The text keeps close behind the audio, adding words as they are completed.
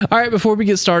All right, before we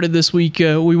get started this week,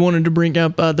 we wanted to bring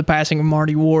up the passing of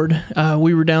Marty Ward.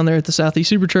 We were down there at the Southeast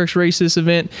Super Trucks race this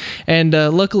event, and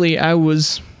luckily I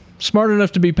was smart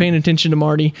enough to be paying attention to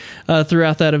Marty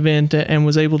throughout that event and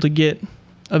was able to get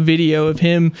a video of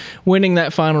him winning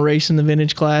that final race in the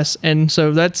vintage class. And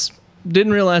so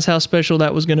didn't realize how special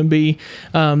that was going to be.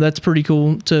 That's pretty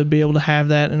cool to be able to have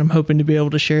that, and I'm hoping to be able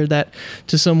to share that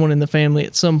to someone in the family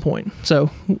at some point.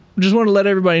 So just want to let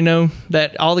everybody know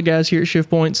that all the guys here at Shift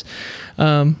Points,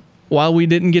 while we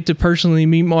didn't get to personally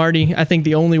meet Marty, I think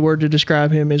the only word to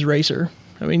describe him is racer.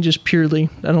 I mean, just purely,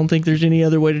 I don't think there's any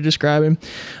other way to describe him.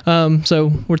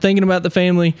 So we're thinking about the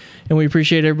family, and we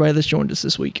appreciate everybody that's joined us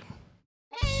this week.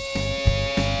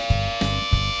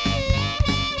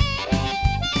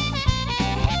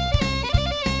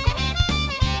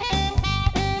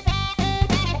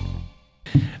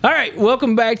 All right,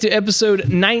 welcome back to episode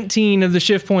 19 of the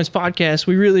Shift Points podcast.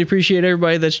 We really appreciate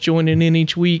everybody that's joining in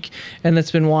each week and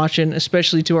that's been watching,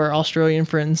 especially to our Australian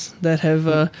friends that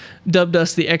have dubbed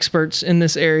us the experts in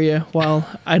this area, while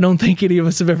I don't think any of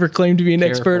us have ever claimed to be an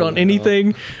expert on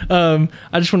anything. I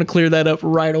just want to clear that up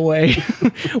right away.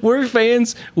 We're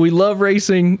fans. We love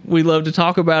racing. We love to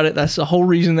talk about it. That's the whole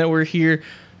reason that we're here.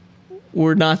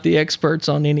 We're not the experts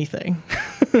on anything.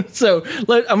 So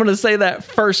I'm going to say that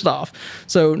first off.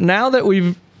 So now that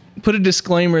we've put a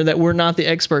disclaimer that we're not the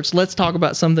experts, let's talk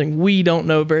about something we don't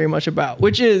know very much about,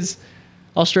 which is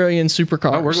Australian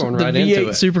supercars. Oh, we're going right the V8 into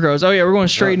it. Supercars. Oh yeah, we're going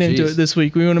straight into it this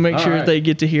week. We want to make sure that they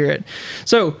get to hear it.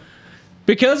 So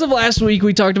because of last week,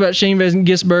 we talked about Shane Van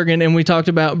Gisbergen and we talked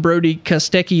about Brodie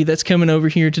Kostecki that's coming over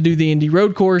here to do the Indy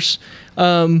road course.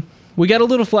 We got a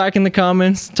little flack in the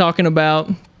comments talking about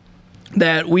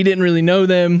that we didn't really know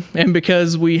them, and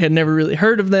because we had never really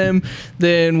heard of them,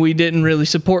 then we didn't really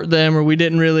support them, or we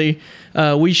didn't really,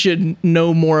 we should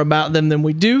know more about them than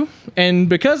we do. And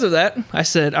because of that, I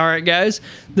said, all right, guys,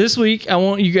 this week I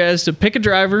want you guys to pick a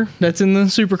driver that's in the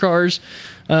supercars.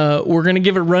 We're going to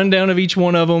give a rundown of each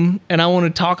one of them, and I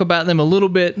want to talk about them a little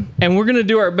bit, and we're going to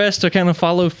do our best to kind of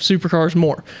follow supercars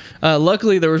more.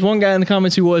 Luckily, there was one guy in the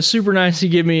comments who was super nice. He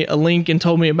gave me a link and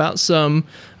told me about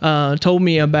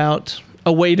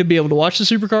a way to be able to watch the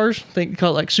supercars. I think they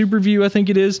call it like SuperView, I think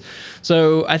it is.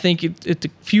 So I think it's a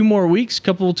few more weeks,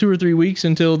 2 or 3 weeks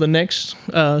until the next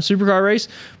supercar race,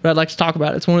 but I'd like to talk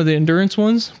about it. It's one of the endurance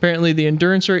ones. Apparently the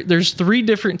endurance race, there's 3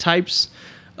 different types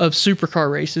of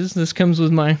supercar races. This comes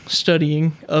with my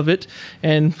studying of it,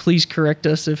 and please correct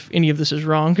us if any of this is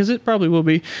wrong, because it probably will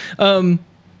be.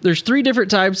 There's 3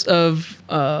 different types of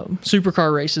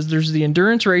supercar races. There's the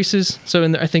endurance races, so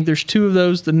I think there's 2 of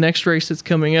those. The next race that's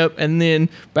coming up, and then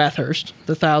Bathurst,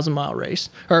 the 1,000-mile race,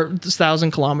 or the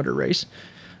 1,000-kilometer race.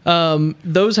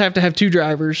 Those have to have 2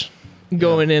 drivers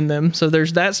going in them. So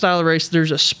there's that style of race.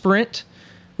 There's a sprint,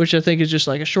 which I think is just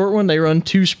like a short one. They run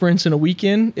 2 sprints in a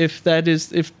weekend, if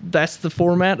that's the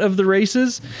format of the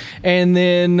races. And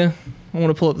then I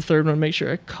want to pull up the third one and make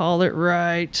sure I call it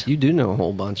right. You do know a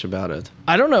whole bunch about it.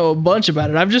 I don't know a bunch about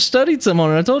it. I've just studied some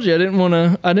on it. I told you I didn't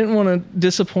want to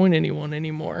disappoint anyone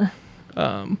anymore.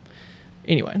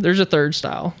 Anyway, there's a third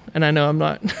style, and I know I'm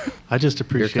not. I just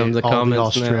appreciate all the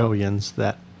Australians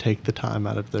that take the time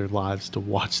out of their lives to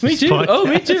watch this. Me too. podcast. Oh,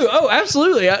 me too. Oh,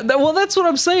 absolutely. Well, that's what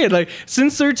I'm saying. Like,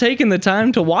 since they're taking the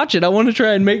time to watch it, I want to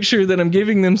try and make sure that I'm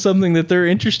giving them something that they're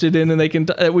interested in, and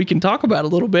that we can talk about a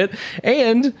little bit.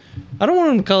 And I don't want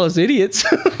them to call us idiots.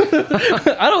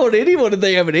 I don't want anyone to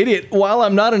think I'm an idiot. While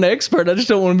I'm not an expert, I just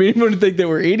don't want anyone to think that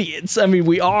we're idiots. I mean,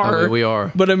 we are. We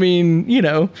are. But I mean,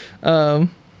 I'll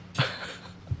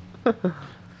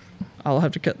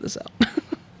have to cut this out.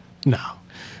 No,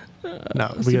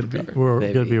 we got to be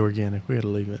organic. We got to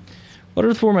leave it. What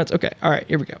are the formats? Okay, all right,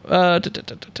 here we go.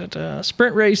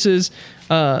 Sprint races,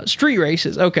 street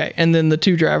races. Okay, and then the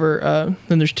 2 driver.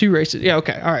 Then there's 2 races. Yeah,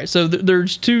 okay, all right. So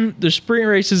there's sprint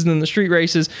races and then the street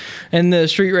races, and the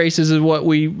street races is what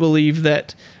we believe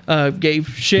that gave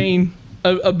Shane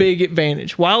a big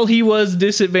advantage. While he was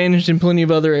disadvantaged in plenty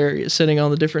of other areas, sitting on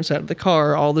the different side of the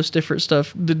car, all this different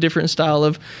stuff, the different style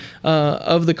of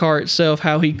the car itself,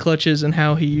 how he clutches and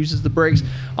how he uses the brakes,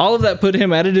 all of that put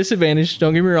him at a disadvantage,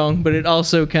 don't get me wrong, but it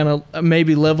also kind of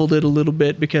maybe leveled it a little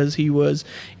bit because he was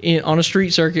on a street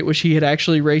circuit, which he had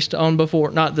actually raced on before,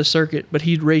 not the circuit, but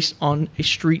he'd raced on a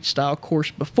street style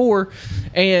course before,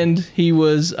 and he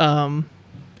was,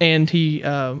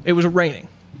 it was raining.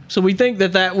 So we think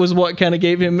that was what kind of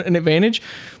gave him an advantage.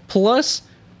 Plus,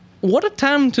 what a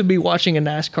time to be watching a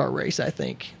NASCAR race, I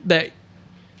think. That,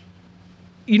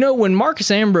 when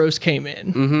Marcus Ambrose came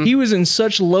in, he was in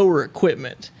such lower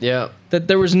equipment that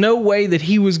there was no way that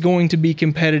he was going to be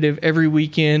competitive every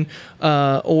weekend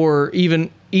or even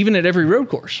even at every road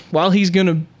course. While he's going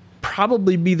to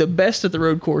probably be the best at the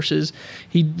road courses,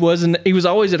 he was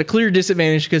always at a clear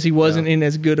disadvantage because he wasn't in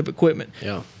as good of equipment.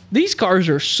 Yeah. These cars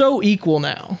are so equal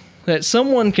now that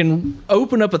someone can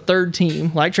open up a third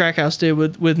team like Trackhouse did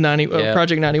with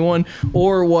Project 91,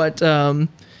 or what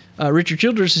Richard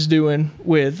Childress is doing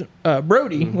with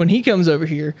Brodie when he comes over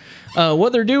here.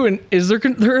 What they're doing is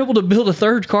they're able to build a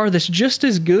third car that's just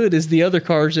as good as the other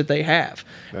cars that they have,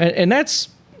 and that's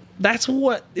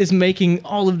what is making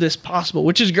all of this possible,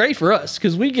 which is great for us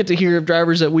because we get to hear of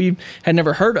drivers that we had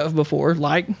never heard of before,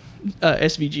 like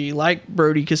SVG, like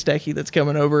Brodie Kostecki that's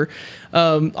coming over,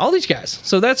 all these guys.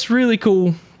 So that's really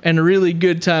cool and a really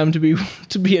good time to be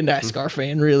a NASCAR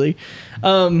fan, really.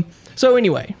 So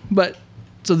anyway,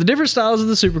 so the different styles of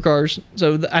the supercars.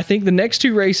 So I think the next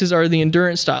two races are the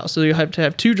endurance style. So you'll have to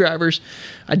have two drivers.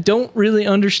 I don't really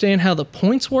understand how the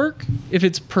points work, if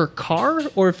it's per car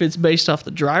or if it's based off the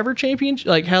driver championship,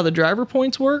 like how the driver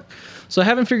points work. So I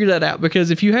haven't figured that out, because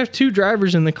if you have two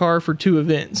drivers in the car for two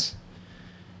events,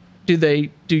 do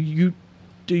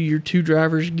your two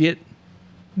drivers do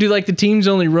like the teams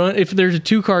only run, if there's a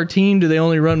 2-car team, do they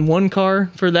only run one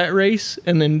car for that race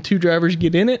and then two drivers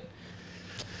get in it?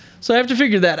 So I have to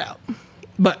figure that out.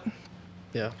 But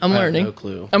yeah, I'm learning. I have no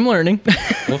clue. I'm learning.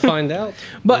 We'll find out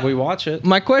when we watch it.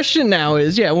 My question now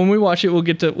is, when we watch it, we'll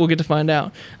get to find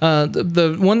out.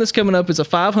 The one that's coming up is a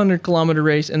 500-kilometer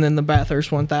race, and then the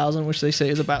Bathurst 1000, which they say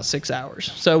is about 6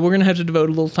 hours. So we're gonna have to devote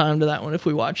a little time to that one if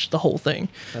we watch the whole thing.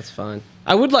 That's fine.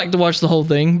 I would like to watch the whole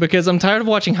thing because I'm tired of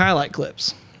watching highlight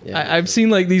clips. Yeah, I've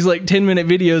seen like these 10-minute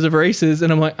videos of races,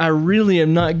 and I'm like, I really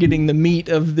am not getting the meat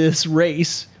of this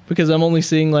race, because I'm only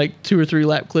seeing 2 or 3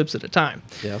 lap clips at a time.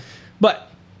 Yeah.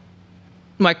 But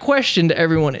my question to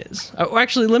everyone is,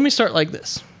 actually, let me start like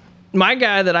this. My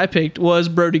guy that I picked was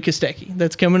Brodie Kostecki.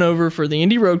 That's coming over for the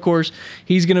Indy road course.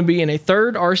 He's going to be in a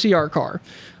third RCR car.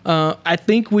 I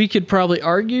think we could probably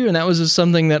argue, and that was just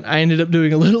something that I ended up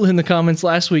doing a little in the comments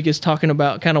last week, is talking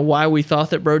about kind of why we thought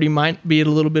that Brodie might be at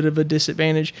a little bit of a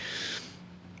disadvantage.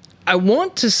 I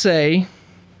want to say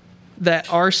that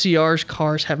RCR's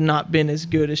cars have not been as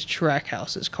good as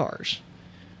Trackhouse's cars,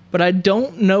 but I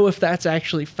don't know if that's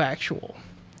actually factual.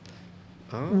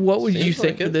 What would you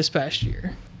think of this past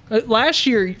year? Last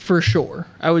year, for sure,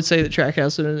 I would say that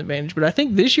Trackhouse had an advantage, but I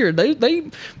think this year they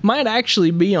might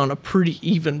actually be on a pretty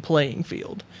even playing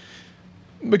field,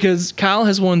 because Kyle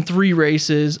has won 3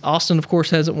 races. Austin, of course,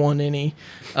 hasn't won any.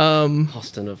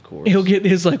 Austin, of course. He'll get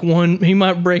his one. He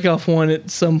might break off one at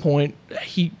some point.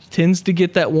 He tends to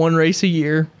get that one race a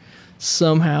year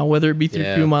somehow, whether it be through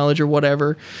fuel mileage or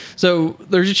whatever. So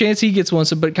there's a chance he gets one.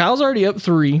 So, but Kyle's already up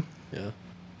 3. Yeah.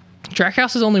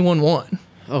 Trackhouse has only won 1.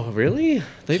 Oh, really?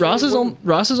 Ross has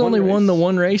only won the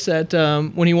one race at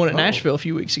when he won at Nashville a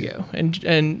few weeks ago,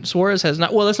 and Suarez has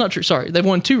not. Well, that's not true. Sorry, they've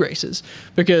won 2 races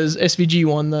because SVG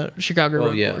won the Chicago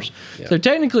road course. Yeah. So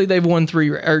technically, they've won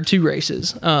 2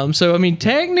 races. So I mean,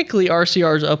 technically,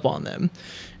 RCR's up on them,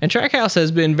 and Trackhouse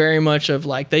has been very much of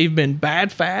they've been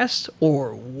bad fast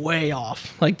or way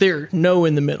off. They're no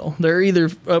in the middle. They're either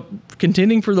up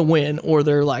contending for the win or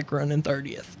they're running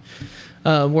 30th.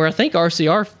 Where I think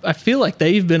RCR, I feel like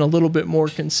they've been a little bit more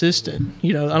consistent. I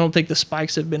don't think the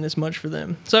spikes have been as much for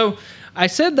them. So I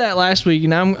said that last week,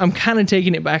 and I'm kind of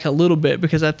taking it back a little bit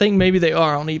because I think maybe they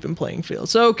are on even playing field.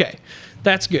 So, okay,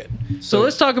 that's good. So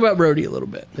let's talk about Brodie a little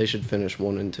bit. They should finish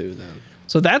 1 and 2 then.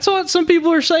 So that's what some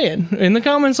people are saying. In the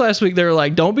comments last week, they were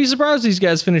like, don't be surprised these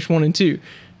guys finish 1 and 2.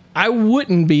 I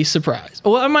wouldn't be surprised.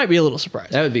 Well, I might be a little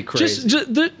surprised. That would be crazy.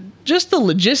 Just the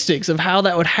logistics of how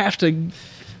that would have to...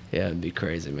 Yeah, it'd be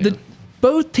crazy, man.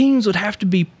 Both teams would have to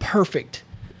be perfect.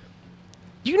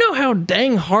 You know how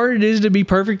dang hard it is to be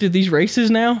perfect at these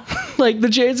races now? The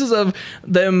chances of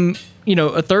them,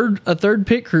 a third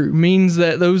pit crew means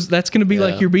that that's going to be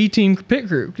your B team pit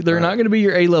crew. They're not going to be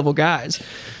your A-level guys.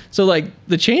 So,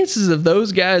 the chances of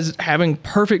those guys having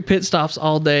perfect pit stops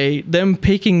all day, them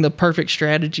picking the perfect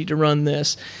strategy to run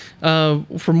this,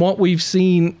 from what we've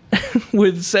seen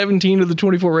with 17 of the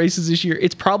 24 races this year,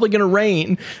 it's probably going to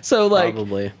rain. So,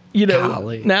 probably.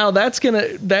 Now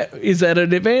is that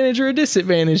an advantage or a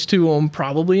disadvantage to them?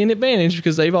 Probably an advantage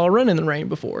because they've all run in the rain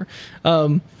before.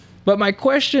 But my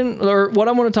question, or what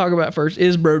I want to talk about first,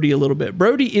 is Brodie a little bit.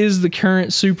 Brodie is the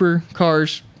current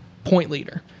supercars point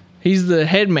leader. He's the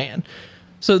head man.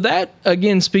 So that,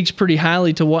 again, speaks pretty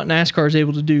highly to what NASCAR is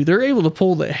able to do. They're able to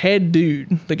pull the head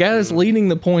dude, the guy that's leading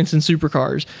the points in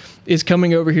supercars, is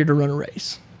coming over here to run a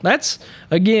race. That's,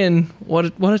 again, what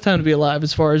a time to be alive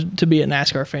as far as to be a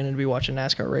NASCAR fan and to be watching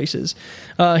NASCAR races.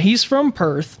 He's from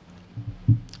Perth.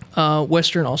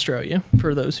 Western Australia,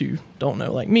 for those who don't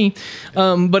know like me.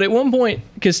 But at one point,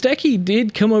 Kostecki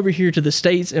did come over here to the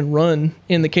States and run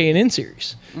in the K&N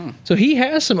series. So he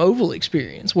has some oval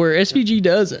experience where SVG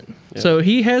doesn't. So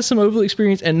he has some oval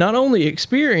experience, and not only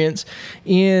experience,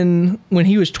 when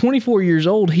he was 24 years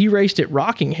old, he raced at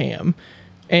Rockingham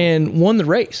and won the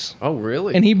race. Oh,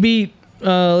 really? And he beat,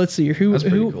 let's see, That's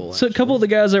pretty cool, so a couple of the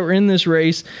guys that were in this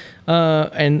race,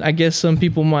 and I guess some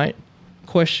people might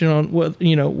question on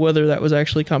whether that was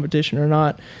actually competition or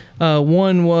not.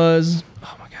 One was,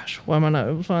 oh my gosh, why am I not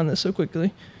able to find this so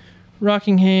quickly?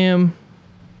 Rockingham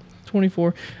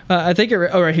 24. I think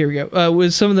right here we go.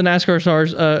 With some of the NASCAR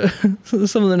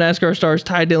stars,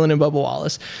 Ty Dillon and Bubba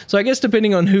Wallace. So I guess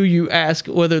depending on who you ask,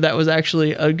 whether that was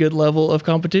actually a good level of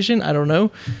competition, I don't know.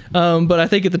 But I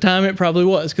think at the time it probably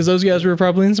was, because those guys were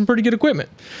probably in some pretty good equipment.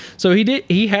 So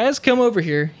he has come over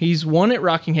here. He's won at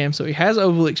Rockingham, so he has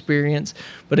oval experience.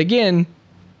 But again,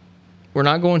 we're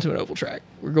not going to an oval track.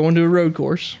 We're going to a road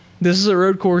course. This is a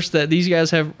road course that these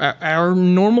guys have, our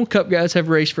normal Cup guys have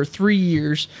raced for 3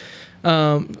 years.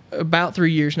 About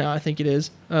 3 years now, I think it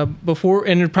is. Before,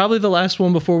 and probably the last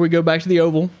one before we go back to the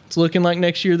oval. It's looking like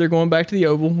next year they're going back to the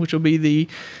oval, which will be the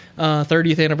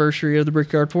 30th anniversary of the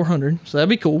Brickyard 400. So that'd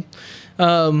be cool.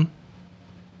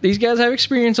 These guys have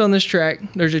experience on this track.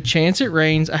 There's a chance it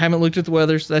rains. I haven't looked at the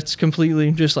weather, so that's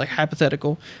completely just like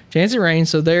hypothetical. Chance it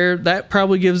rains, so that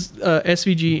probably gives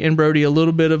SVG and Brodie a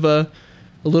little bit of an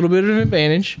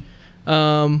advantage.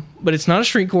 But it's not a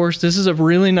street course. This is a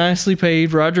really nicely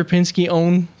paved Roger Penske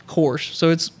owned course, so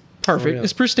it's perfect.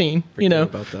 It's pristine.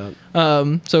 About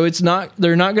that. So it's not.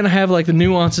 They're not going to have like the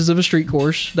nuances of a street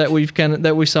course that we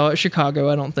saw at Chicago.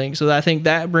 I don't think so. I think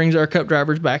that brings our Cup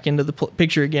drivers back into the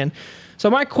picture again. So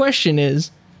my question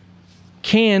is,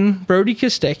 can Brodie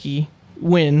Kostecki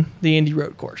win the Indy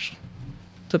road course?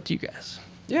 It's up to you guys.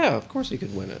 Yeah, of course he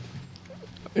could win it.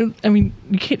 I mean,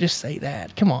 you can't just say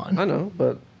that. Come on. I know,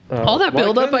 but all that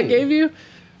build-up I gave you.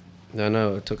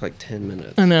 No, it took like 10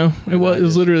 minutes. I know. It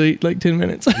was literally like 10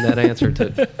 minutes. That answer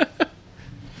to...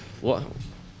 Well,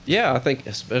 yeah, I think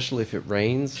especially if it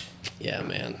rains. Yeah,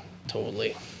 man.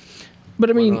 Totally. But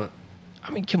I mean,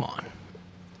 come on.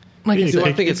 Like, do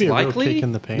I think it's it'd be a likely? real kick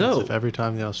in the pants if every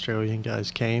time the Australian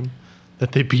guys came,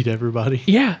 that they beat everybody.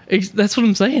 Yeah, that's what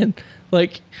I'm saying.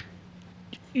 Like,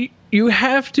 you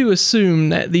have to assume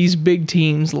that these big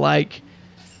teams like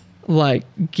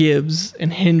Gibbs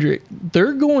and Hendrick,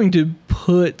 they're going to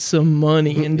put some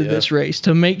money into this race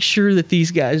to make sure that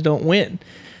these guys don't win.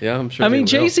 Yeah, I'm sure. I mean,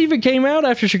 Chase even came out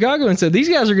after Chicago and said these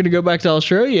guys are going to go back to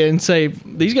Australia and say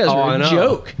these guys are a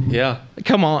joke. Yeah.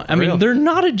 Come on. I mean, they're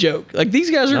not a joke. Like,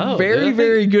 these guys are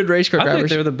very good race car drivers. I think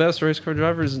they're the best race car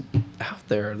drivers out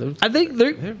there. I think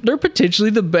they're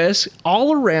potentially the best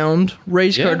all-around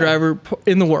race car driver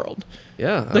in the world.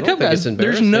 Yeah. The Cup guys,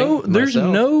 there's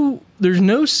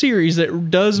no series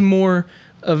that does more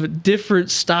of different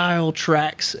style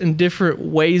tracks and different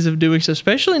ways of doing so,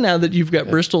 especially now that you've got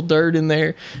Bristol Dirt in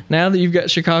there, now that you've got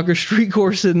Chicago Street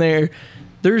Course in there.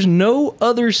 There's no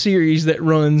other series that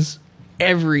runs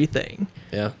everything.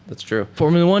 Yeah, that's true.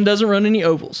 Formula One doesn't run any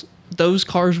ovals. Those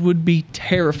cars would be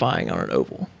terrifying on an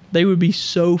oval. They would be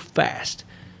so fast.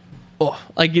 Oh,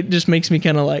 like, it just makes me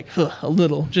kind of like a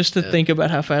little just to think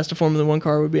about how fast a Formula One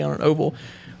car would be on an oval.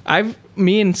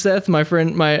 Me and Seth, my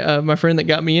friend that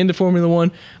got me into Formula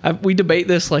One, we debate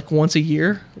this like once a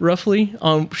year, roughly,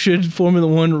 on should Formula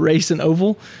One race an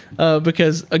oval,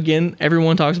 because again,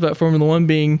 everyone talks about Formula One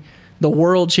being the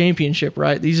world championship,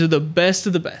 right? These are the best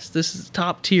of the best. This is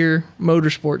top tier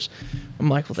motorsports. I'm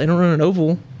like, well, they don't run an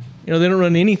oval. They don't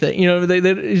run anything.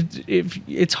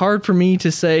 It's hard for me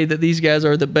to say that these guys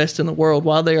are the best in the world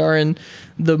while they are in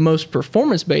the most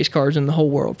performance-based cars in the whole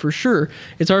world, for sure.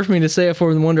 It's hard for me to say a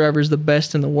Formula One driver is the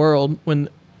best in the world when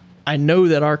I know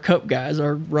that our Cup guys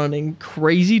are running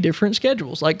crazy different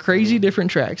schedules, like crazy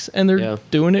different tracks, and they're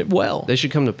doing it well. They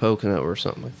should come to Pocono or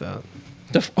something like that.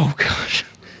 Oh, gosh.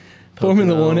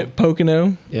 Formula One at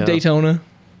Pocono, Daytona.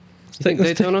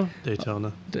 Daytona?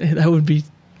 Daytona. That would be...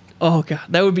 Oh, God,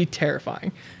 that would be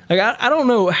terrifying. Like, I don't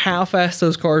know how fast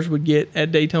those cars would get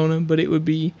at Daytona, but it would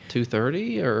be...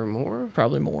 230 or more?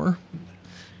 Probably more.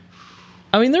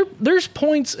 I mean, there's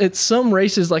points at some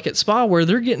races, like at Spa, where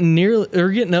they're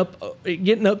getting up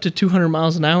to 200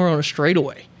 miles an hour on a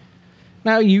straightaway.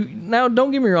 Now, don't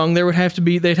get me wrong, they'd have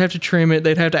to trim it,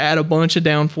 they'd have to add a bunch of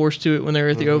downforce to it when they're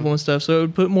at the oval and stuff, so it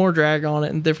would put more drag on it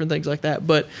and different things like that,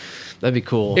 but... That'd be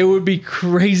cool. It would be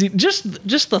crazy.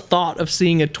 Just the thought of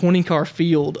seeing a 20-car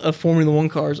field of Formula One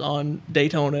cars on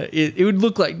Daytona, it would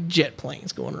look like jet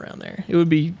planes going around there. It would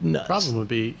be nuts. The problem would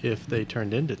be if they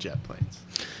turned into jet planes.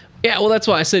 Yeah, well, that's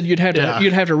why I said you'd have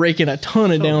to rake in a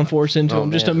ton of downforce into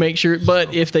them just to make sure.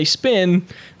 But if they spin,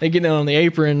 they get down on the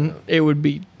apron, it would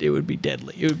be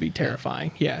deadly. It would be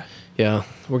terrifying. Yeah. Yeah,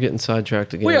 we're getting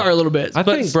sidetracked again. We are a little bit. I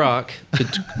think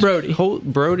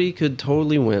Brodie could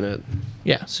totally win it.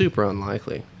 Yeah. Super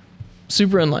unlikely.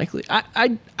 Super unlikely.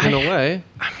 In a way.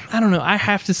 I don't know. I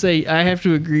have to say, I have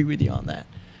to agree with you on that.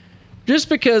 Just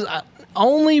because,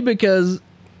 only because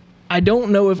I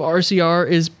don't know if RCR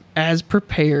is as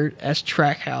prepared as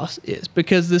Trackhouse is,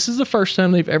 because this is the first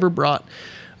time they've ever brought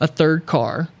a third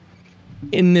car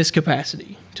in this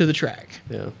capacity to the track.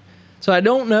 Yeah. So I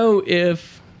don't know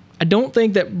if, I don't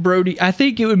think that Brodie, I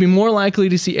think it would be more likely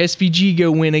to see SVG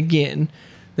go win again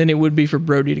than it would be for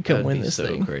Brodie to come win this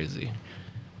thing. Crazy.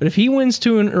 But if he wins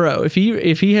 2 in a row, if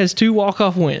he has 2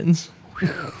 walk-off wins,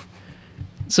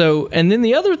 so, and then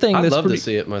the other thing I'd that's love to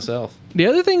see it myself. The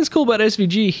other thing that's cool about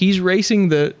SVG, he's racing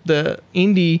the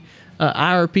Indy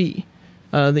IRP,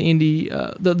 the Indy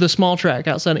the small track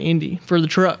outside of Indy for the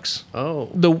trucks. Oh.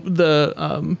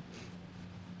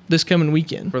 This coming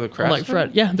weekend for the Craftsman? like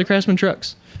Friday. Yeah, the Craftsman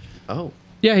trucks. Oh.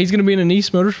 Yeah, he's going to be in a Nice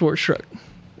Motorsports truck.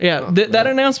 Yeah, that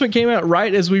announcement came out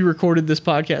right as we recorded this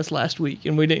podcast last week,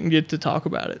 and we didn't get to talk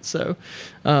about it. So,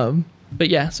 but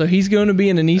yeah, so he's going to be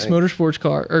in a Nice Motorsports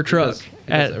car or truck. He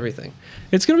does everything.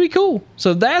 It's going to be cool.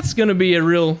 So that's going to be a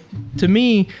real, to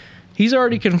me, he's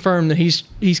already confirmed that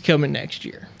he's coming next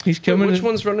year. He's coming. Which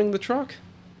one's running the truck?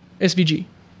 SVG.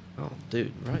 Oh,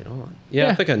 dude, right on. Yeah,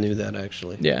 I think I knew that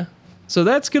actually. Yeah. So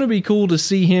that's going to be cool to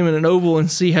see him in an oval and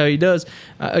see how he does.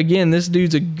 Again, this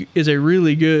dude's is a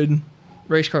really good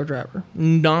race car driver.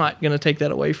 Not going to take that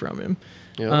away from him.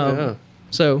 Yeah.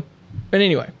 So, but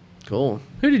anyway. Cool.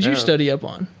 Who did you study up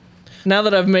on? Now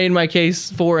that I've made my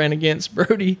case for and against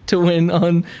Brodie to win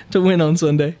on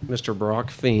Sunday. Mr. Brock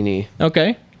Feeney.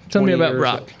 Okay. Tell me about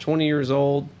Brock. 20 years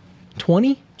old.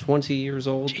 20? 20 years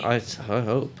old. I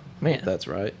hope. Man. That's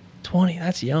right. 20,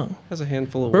 that's young. Has a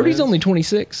handful of Brodie's wins. only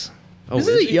 26. Oh, this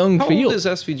is a young How field. old is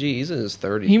SVG? He's in his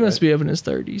 30s. He must be up in his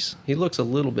 30s. He looks a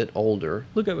little bit older.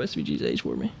 Look up SVG's age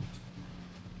for me.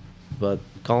 But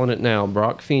calling it now,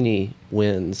 Brock Feeney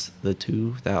wins the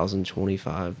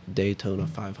 2025 Daytona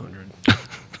 500.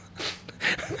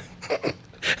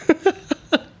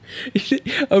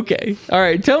 Okay. All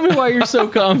right. Tell me why you're so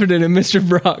confident in Mr.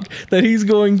 Brock that he's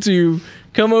going to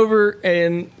come over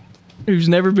and who's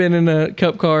never been in a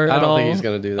cup car at all. I don't think he's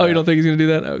going to do that. Oh, you don't think he's going to do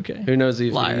that? Okay. Who knows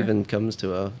if he even comes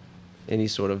to any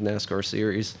sort of NASCAR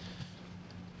series.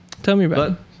 Tell me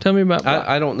about Brock.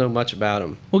 I don't know much about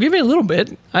him. Well, give me a little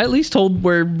bit. I at least told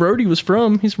where Brodie was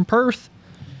from. He's from Perth.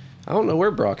 I don't know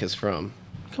where Brock is from.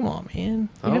 Come on, man.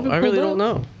 I really don't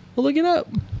know. Well, look it up.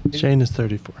 Shane is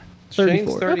 34.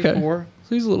 Shane's 34. Okay.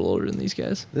 So he's a little older than these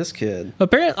guys. This kid.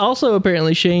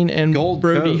 Apparently Shane and Gold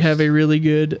Brodie Coast. have a really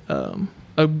good,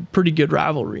 a pretty good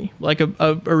rivalry, like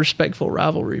a respectful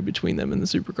rivalry between them in the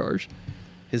supercars.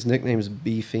 His nickname's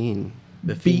B-Fiend.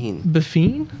 Biffine.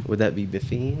 Biffine? Would that be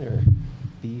Biffine or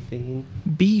B-Fiend?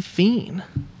 Biffine.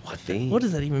 What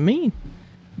does that even mean?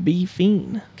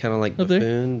 Biffine. Kind of like Up there?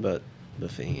 buffoon, but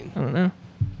Biffine. I don't know.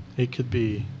 It could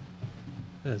be,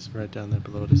 as right down there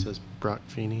below it, it says Brock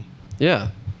Feeney. Yeah.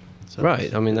 So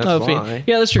Right. I mean, that's Fiend. why.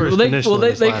 Yeah, that's true. First Well, initial in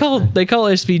his they last call name.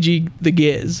 SVG the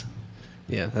Giz.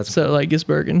 Yeah, that's. So like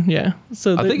Gisbergen. Yeah.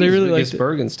 So I they think he's really like it.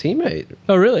 Gisbergen's teammate.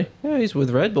 Oh, really? Yeah, he's with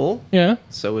Red Bull. Yeah.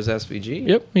 So is SVG.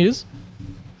 Yep. He is.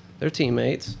 They're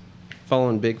teammates,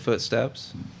 following big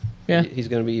footsteps. Yeah. He's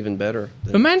going to be even better.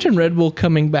 Imagine Red Bull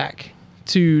coming back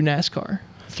to NASCAR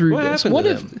through What this. happened What to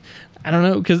if? them? I don't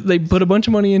know, because they put a bunch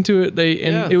of money into it.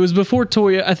 It was before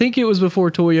Toyota. I think it was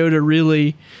before Toyota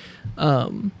really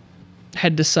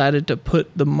had decided to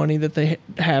put the money that they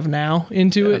have now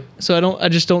into it. So I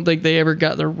just don't think they ever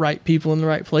got the right people in the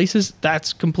right places.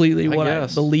 That's completely what I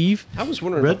believe. I was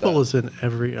wondering. Red about Bull that. is in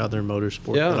every other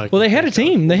motorsport. Yeah. that I Well, they can had a think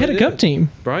of. team. They had a They cup did.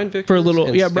 team Brian Vickers for a little.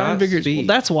 and Yeah, Brian Scott Vickers. Well, Speed.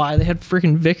 that's why they had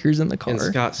freaking Vickers in the car. And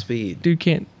Scott Speed. Dude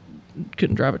couldn't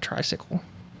drive a tricycle.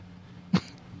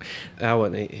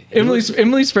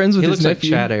 Emily's friends with He his looks like nephew.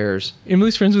 Chad Ayers.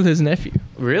 Emily's friends with his nephew.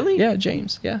 Really? Yeah,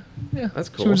 James. Yeah. That's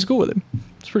She cool. went to school with him.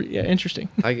 It's pretty interesting.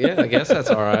 I guess that's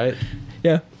all right.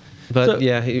 Yeah. But So-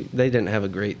 they didn't have a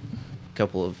great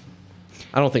couple of.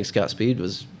 I don't think Scott Speed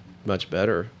was much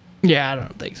better. Yeah, I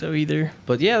don't think so either.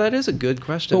 But yeah, that is a good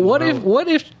question. But what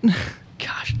if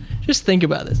gosh, just think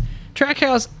about this.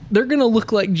 Trackhouse, they're going to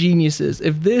look like geniuses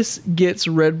if this gets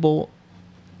Red Bull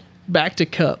back to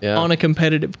Cup on a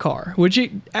competitive car, which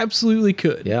it absolutely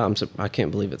could. Yeah, I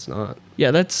can't believe it's not.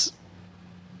 Yeah, that's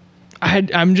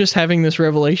I'm just having this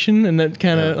revelation, and that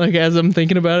kind of like as I'm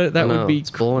thinking about it, that would be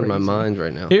it's blowing my mind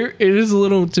right now. It is a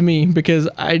little to me because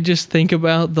I just think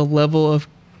about the level of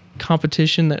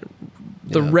competition that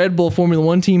the Red Bull Formula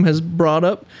One team has brought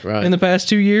up in the past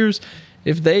 2 years.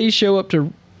 If they show up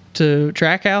to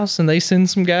Trackhouse and they send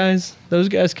some guys, those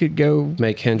guys could go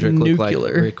make Hendrick look like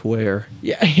Rick Ware.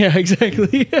 Yeah,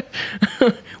 exactly.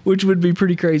 Which would be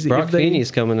pretty crazy. Brock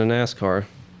Feeney's coming to NASCAR.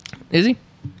 Is he?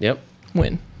 Yep.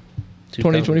 When?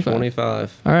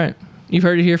 2025. All right. You've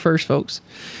heard it here first, folks.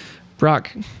 Brock,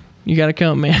 you got to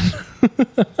come, man.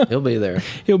 He'll be there.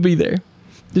 He'll be there.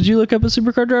 Did you look up a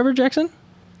supercar driver, Jackson?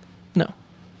 No.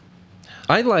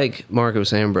 I like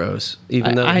Marcos Ambrose,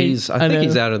 even though I think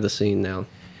he's out of the scene now.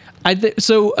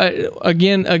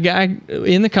 Again, a guy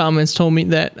in the comments told me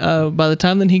that by the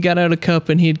time that he got out of Cup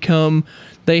and he'd come,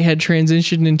 they had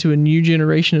transitioned into a new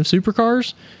generation of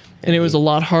supercars, and it was a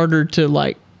lot harder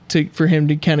for him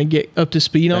to kind of get up to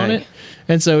speed on it,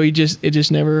 and so he just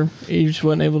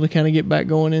wasn't able to kind of get back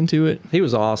going into it. He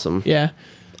was awesome. Yeah.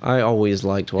 I always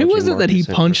liked watching. Who was it that he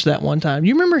Marcus punched that one time?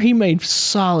 You remember he made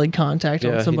solid contact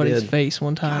on somebody's face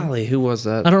one time? Golly, who was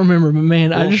that? I don't remember, but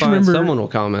man, I just remember someone will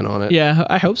comment on it. Yeah,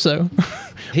 I hope so.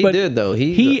 He did though.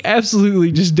 He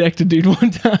absolutely just decked a dude one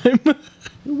time.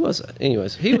 Who was it?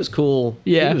 Anyways, he was cool.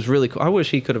 Yeah, he was really cool. I wish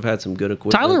he could have had some good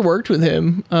equipment. Tyler worked with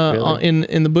him Really?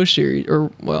 in the Busch series,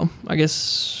 or well, I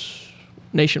guess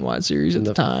Nationwide series at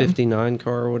the time. 59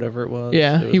 car or whatever it was.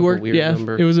 Yeah, he worked.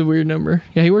 It was a weird number.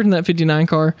 Yeah, he worked in that 59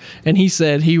 car, and he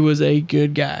said he was a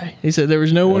good guy. He said there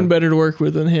was no one better to work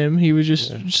with than him. He was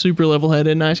just super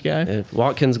level-headed, nice guy. Yeah.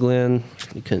 Watkins Glen,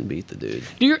 you couldn't beat the dude.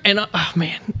 Oh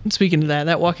man, speaking of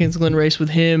that Watkins Glen race with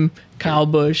him, Kyle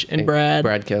Busch, and Brad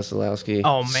Keselowski.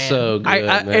 Oh man, so good.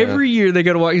 Man. Every year they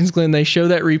go to Watkins Glen, they show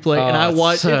that replay, and I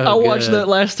watch that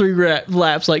last 3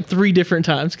 laps like 3 different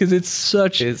times because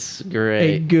it's great.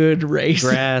 A good race.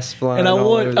 Grass flying. And I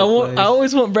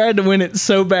always want Brad to win it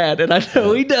so bad, and I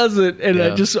know he doesn't, and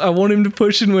I want him to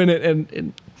push and win it,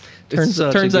 and turns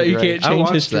out you can't change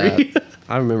history.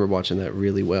 I remember watching that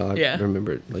really well. I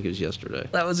remember it like it was yesterday.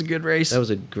 That was a good race. That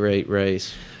was a great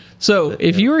race. So,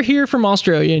 if you are here from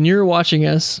Australia and you're watching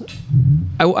us,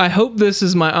 I hope this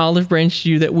is my olive branch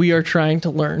to you that we are trying to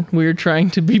learn. We are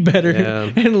trying to be better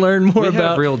and learn more about. We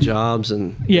have real jobs,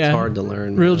 and it's hard to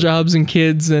learn. Real jobs and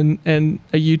kids and a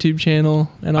YouTube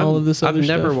channel and all of this other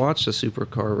stuff. I've never watched a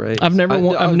supercar race. I've never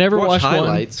watched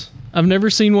highlights. One. I've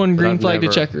never seen one green flag to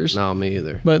checkers. No, me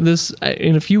either. But this,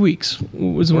 in a few weeks,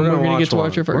 was when we're going to get to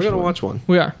watch our first one. We're going to watch one.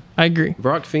 We are. I agree.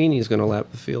 Brock Feeney is going to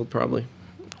lap the field probably.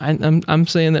 I'm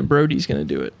saying that Brodie's going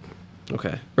to do it.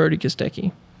 Okay. Brodie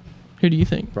Kostecki. Who do you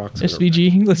think? Brock's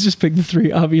SVG. Let's just pick the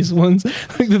 3 obvious ones,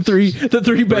 like the three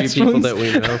best people ones that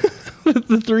we know.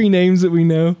 The 3 names that we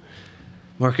know.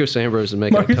 Marcos Ambrose is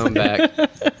making a comeback.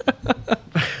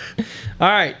 All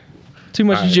right. Too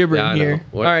much gibbering here.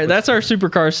 All right, that's our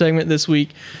supercar segment this week.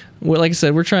 Well, like I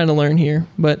said, we're trying to learn here,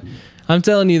 but I'm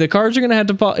telling you, the cars are going to have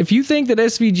to. If you think that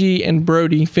SVG and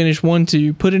Brodie finish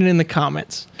 1-2, put it in the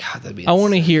comments. God, that'd be. I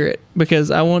want to hear it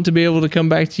because I want to be able to come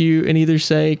back to you and either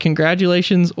say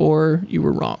congratulations or you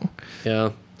were wrong.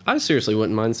 Yeah, I seriously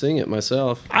wouldn't mind seeing it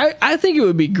myself. I think it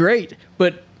would be great,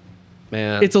 but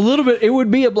man, it's a little bit. It would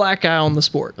be a black eye on the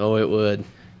sport. Oh, it would.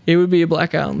 It would be a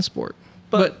black eye on the sport.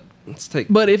 But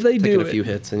if they do a few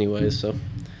hits anyways, so.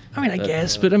 I mean, I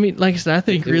guess, but I mean, like I said, I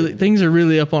think really things are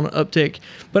really up on an uptick.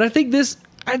 But I think this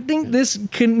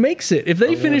makes it. If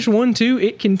they finish 1-2,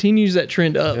 it continues that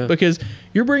trend up because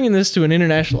you're bringing this to an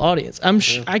international audience.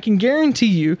 I can guarantee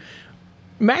you,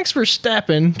 Max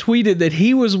Verstappen tweeted that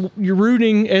he was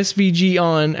rooting SVG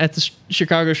on at the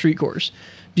Chicago Street Course.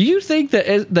 Do you think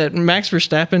that Max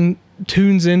Verstappen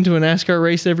tunes into a NASCAR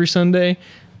race every Sunday?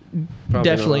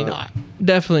 Definitely not.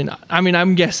 Definitely not. I mean,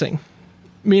 I'm guessing.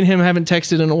 Me and him haven't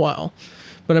texted in a while,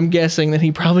 but I'm guessing that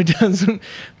he probably doesn't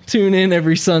tune in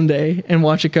every Sunday and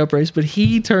watch a Cup race. But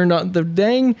he turned on the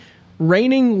dang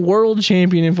reigning world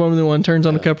champion in Formula One turns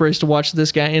on a Cup race to watch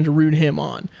this guy and to root him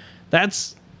on.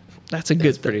 That's a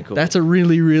good thing. Pretty cool. That's a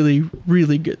really, really,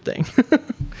 really good thing.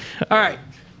 All right,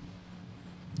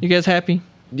 you guys happy?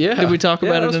 Yeah. Did we talk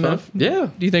about it enough? Fun. Yeah.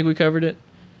 Do you think we covered it?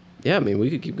 Yeah, I mean, we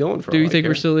could keep going for. Do you think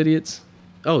we're still idiots?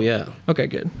 Oh, yeah. Okay,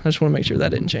 good. I just want to make sure that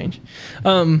didn't change.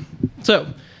 So,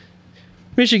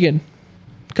 Michigan,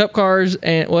 Cup cars,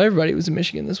 and everybody was in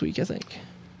Michigan this week, I think.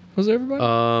 Was it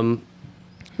everybody?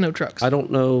 No trucks. I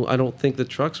don't know. I don't think the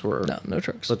trucks were. No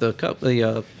trucks. But the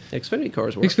Xfinity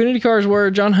cars were. Xfinity cars were.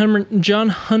 John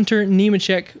Hunter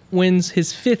Nemechek wins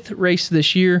his 5th race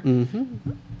this year.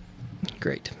 Mm-hmm.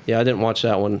 Great. Yeah, I didn't watch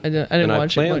that one. I didn't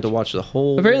watch it. I planned to watch the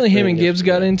whole. Apparently, him and Gibbs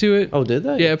got into it. Oh, did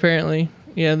they? Yeah, apparently.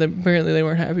 Yeah, apparently they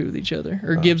weren't happy with each other.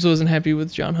 Or Gibbs wasn't happy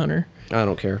with John Hunter. I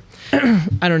don't care.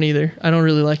 I don't either. I don't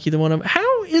really like either one of them.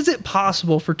 How is it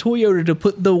possible for Toyota to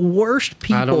put the worst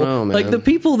people? I don't know, man. Like the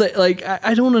people that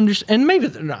I don't understand. And maybe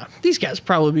they're not. These guys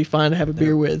probably be fine to have a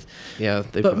beer with. Yeah,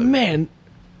 but man,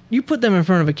 you put them in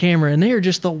front of a camera and they are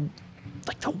just the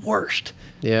worst.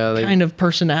 Yeah, kind of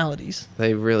personalities.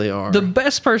 They really are. The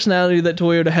best personality that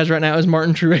Toyota has right now is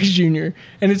Martin Truex Jr.,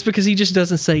 and it's because he just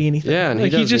doesn't say anything. Yeah, and he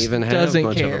doesn't even have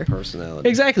much care. of a personality.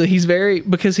 Exactly. He's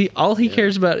because all he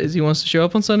cares about is he wants to show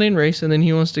up on Sunday and race, and then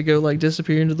he wants to go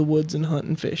disappear into the woods and hunt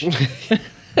and fish.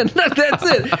 And that's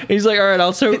it. He's like, all right,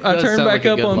 I'll turn back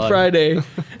up on Friday.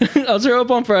 I'll show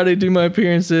up on Friday, do my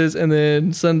appearances, and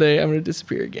then Sunday I'm going to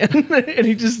disappear again. And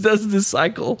he just does this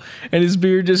cycle, and his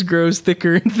beard just grows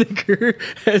thicker and thicker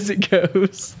as it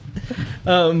goes.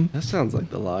 That sounds like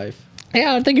the life.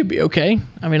 Yeah, I think it'd be okay.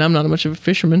 I mean, I'm not much of a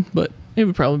fisherman, but it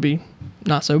would probably be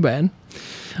not so bad.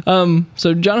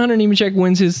 So John Hunter Nemechek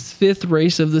wins his 5th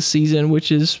race of the season, which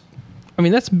is, I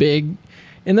mean, that's big.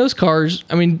 In those cars,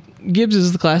 I mean, Gibbs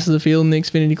is the class of the field in the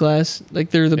Xfinity class.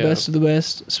 Like, they're the best of the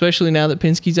best, especially now that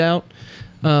Penske's out.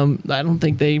 I don't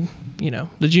think the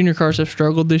junior cars have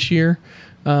struggled this year.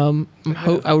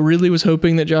 I really was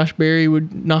hoping that Josh Berry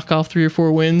would knock off 3 or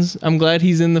 4 wins. I'm glad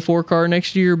he's in the 4 car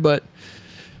next year, but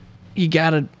you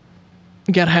gotta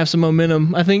have some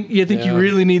momentum. I think you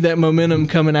really need that momentum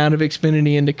coming out of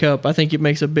Xfinity into Cup. I think it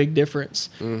makes a big difference.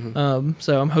 Mm-hmm.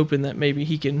 So I'm hoping that maybe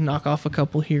he can knock off a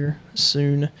couple here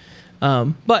soon.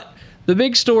 But the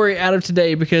big story out of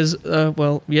today, because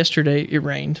yesterday it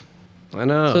rained. I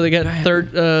know. So they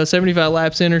got 75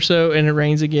 laps in or so, and it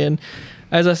rains again.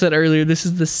 As I said earlier, this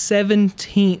is the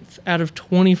 17th out of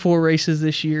 24 races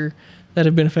this year that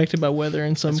have been affected by weather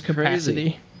in some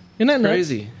capacity. Crazy. Isn't that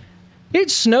crazy? Nuts? It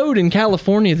snowed in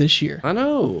California this year. I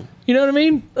know. You know what I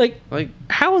mean? Like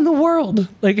how in the world?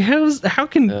 Like, how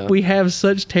can we have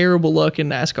such terrible luck in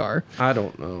NASCAR? I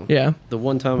don't know. Yeah. The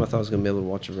one time I thought I was going to be able to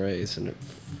watch a race, and it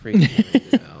freaked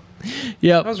me out.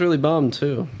 Yeah. I was really bummed,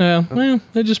 too. Yeah, well,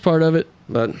 that's just part of it.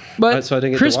 But so I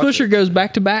didn't get Chris to watch Buescher it. goes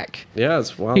back-to-back. Yeah,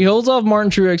 it's wild. He holds off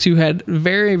Martin Truex, who had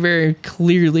very, very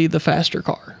clearly the faster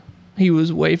car. He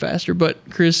was way faster, but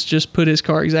Chris just put his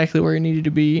car exactly where he needed to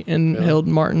be and held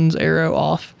Martin's arrow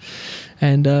off.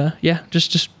 And,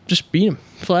 just beat him.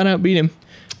 Flat out beat him.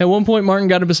 At one point, Martin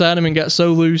got it beside him and got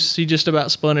so loose, he just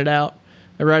about spun it out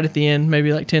right at the end,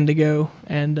 maybe like 10 to go.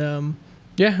 And,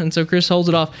 and so Chris holds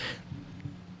it off.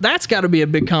 That's got to be a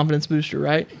big confidence booster,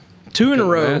 right? 2 in a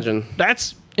row. Imagine.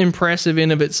 That's impressive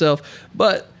in of itself.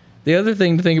 But the other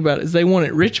thing to think about is they won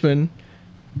at Richmond,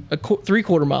 a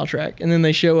 3/4 mile track, and then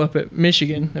they show up at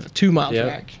Michigan at a 2 mile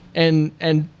track and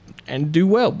do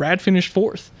well. Brad finished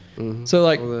 4th. Mm-hmm.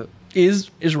 So is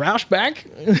Roush back?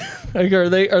 Are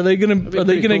they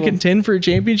gonna contend for a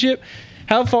championship?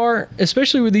 How far,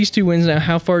 especially with these 2 wins now,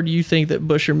 how far do you think that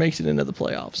Buescher makes it into the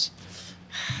playoffs?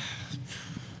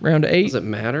 Round 8. Does it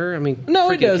matter? I mean, no,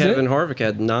 it doesn't. Kevin Harvick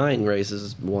had 9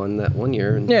 races won that one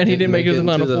year, and he didn't make it to the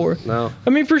final 4. No,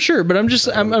 I mean for sure, but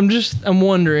I'm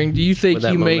wondering. Do you think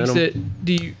he makes it?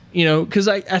 Do you because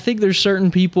I think there's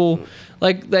certain people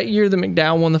like that year that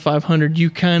McDowell won the 500.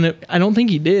 I don't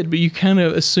think he did, but you kind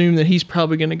of assume that he's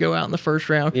probably going to go out in the first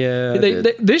round. Yeah,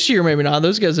 this year maybe not.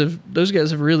 Those guys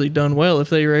have really done well if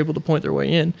they were able to point their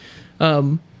way in.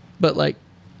 But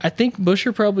I think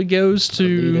Buescher probably goes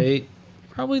to 8.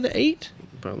 Probably the 8.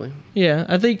 Probably. Yeah,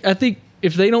 I think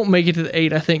if they don't make it to the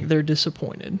 8, I think they're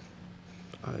disappointed.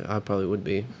 I probably would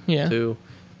be. Yeah. Too.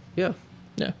 Yeah.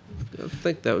 Yeah. I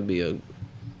think that would be a.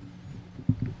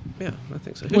 Yeah, I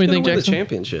think so. What do you think, win Jackson? The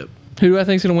championship? Who do I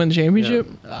think is going to win the championship?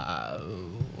 Yeah.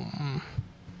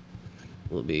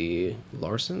 Will it be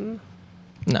Larson?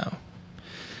 No.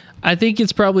 I think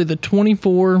it's probably the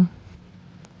 24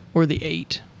 or the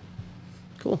 8.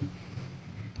 Cool.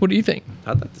 What do you think?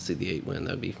 I'd like to see the 8 win.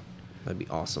 That'd be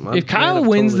awesome. If Kyle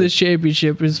wins this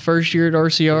championship, his first year at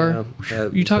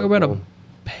RCR, you talk about a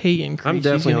pay increase. I'm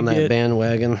definitely on that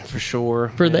bandwagon for sure.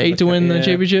 For the 8 to win the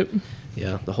championship?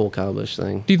 Yeah, the whole Kyle Busch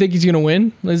thing. Do you think he's going to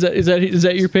win? Is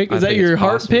that your pick? Is that your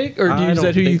heart pick, or is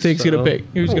that who you think's going to pick?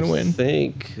 Who's going to win?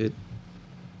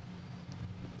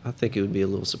 I think it would be a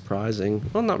little surprising.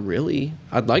 Well, not really.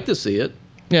 I'd like to see it.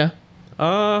 Yeah.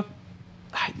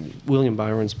 William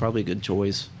Byron's probably a good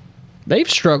choice. They've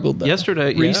struggled though.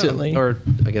 Yesterday, recently, or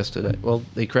I guess today. Well,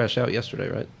 they crashed out yesterday,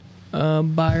 right?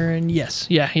 Byron, yes,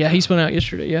 yeah, he spun out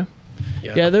yesterday. Yeah.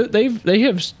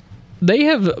 They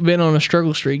have been on a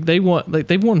struggle streak. They've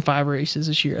won 5 races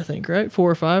this year, I think, right? 4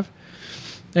 or 5,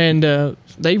 and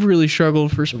they've really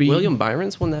struggled for speed. William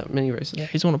Byron's won that many races. Yeah,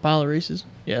 he's won a pile of races.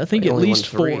 Yeah, I think at least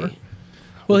 4.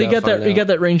 Well, he got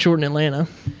that rain short in Atlanta.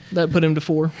 That put him to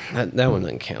 4. That one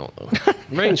doesn't count though.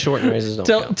 Rain short races don't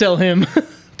count. Tell him.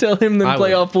 Tell him the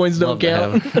playoff points don't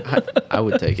count. I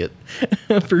would take it.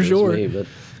 For sure. Me, but.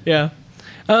 Yeah.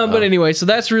 But anyway, so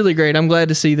that's really great. I'm glad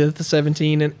to see that the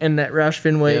 17 and that Roush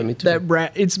Fenway. Yeah, me too. That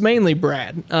Brad. It's mainly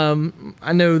Brad.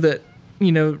 I know that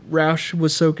Roush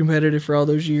was so competitive for all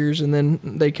those years, and then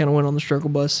they kind of went on the struggle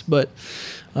bus. But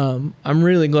I'm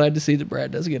really glad to see that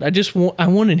Brad does good. I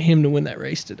wanted him to win that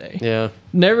race today. Yeah.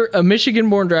 Never a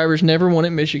Michigan-born driver's never won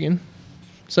at Michigan,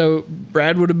 so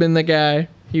Brad would have been the guy.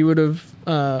 He would have,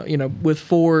 with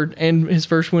Ford and his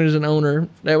first win as an owner,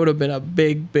 that would have been a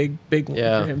big one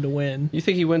for him to win. You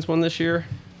think he wins one this year?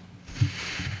 How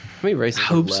many races? I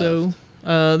hope left? so.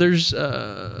 There's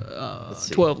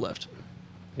 12 left.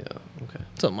 Yeah. Okay.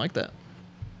 Something like that.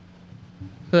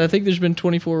 But I think there's been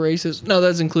 24 races. No,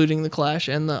 that's including the Clash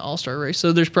and the All-Star race.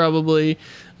 So there's probably,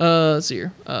 let's see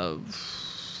here,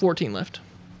 14 left.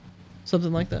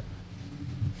 Something like that.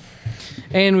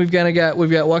 And we've got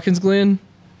Watkins Glen,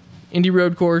 Indy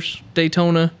Road Course,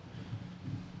 Daytona,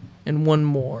 and one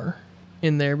more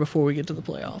in there before we get to the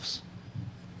playoffs.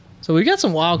 So we've got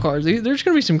some wild cards. There's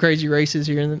going to be some crazy races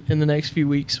here in the next few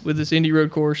weeks with this Indy Road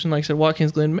Course. And like I said,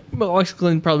 Watkins Glen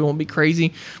probably won't be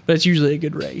crazy, but it's usually a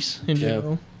good race in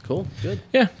general. Cool. Good.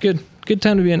 Yeah, good. Good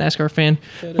time to be an NASCAR fan.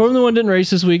 Formula One didn't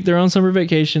race this week. They're on summer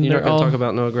vacation. You're not going to talk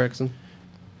about Noah Gragson?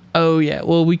 Oh, yeah.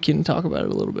 Well, we can talk about it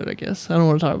a little bit, I guess. I don't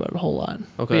want to talk about it a whole lot.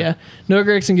 Okay. But yeah. Noah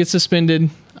Gragson gets suspended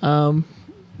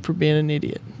for being an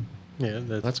idiot. Yeah,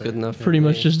 that's good enough. Pretty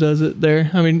much just does it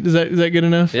there. I mean, is that good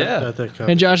enough? Yeah.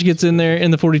 And Josh gets in there in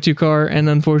the 42 car and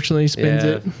unfortunately spins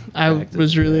it. I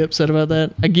was really upset about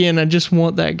that. Again, I just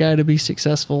want that guy to be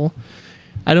successful.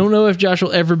 I don't know if Josh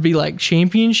will ever be like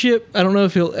championship. I don't know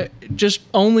if he'll, just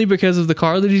only because of the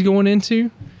car that he's going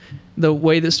into, the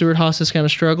way that Stuart Haas has kind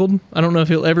of struggled. I don't know if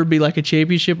he'll ever be like a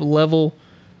championship level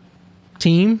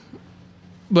team,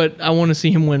 but I want to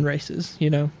see him win races,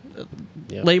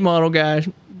 Late model guy,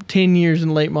 10 years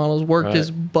in late models, worked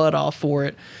his butt off for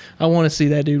it. I want to see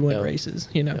that dude win races,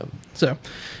 So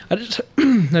I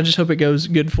just hope it goes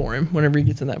good for him whenever he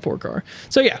gets in that 4 car.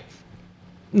 So yeah,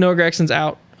 Noah Gragson's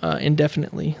out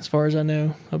indefinitely, as far as I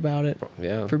know about it.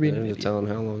 Yeah, for being an idiot. Tell him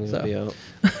how long he'll be out.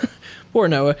 Poor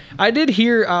Noah. I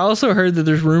also heard that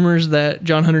there's rumors that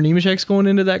John Hunter Nemechek's going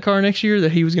into that car next year,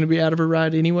 that he was going to be out of a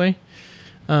ride anyway,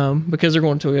 because they're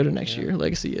going to Toyota next year.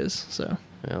 Legacy is, so.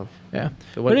 Yeah.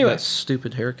 But anyway, that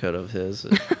stupid haircut of his.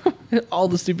 All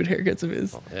the stupid haircuts of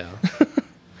his. Oh, yeah.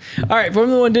 All right,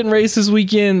 Formula One didn't race this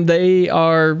weekend. They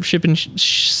are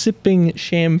sipping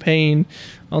champagne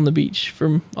on the beach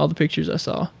from all the pictures I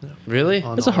saw. Really?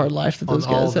 It's a hard life that those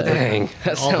guys have. Dang,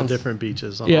 that all sounds the different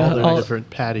beaches, on all their different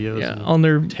patios, and on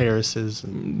their terraces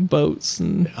and boats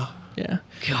and yeah.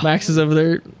 Max is over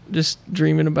there just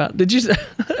dreaming about. Did you?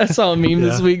 I saw a meme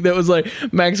this week that was like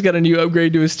Max got a new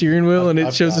upgrade to his steering wheel, and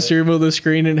it shows the steering wheel on the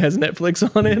screen and it has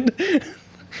Netflix on it.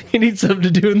 He needs something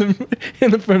to do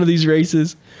in the front of these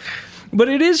races. But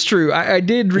it is true. I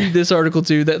did read this article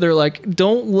too, that they're like,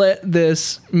 don't let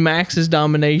this Max's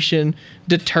domination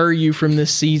deter you from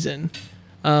this season,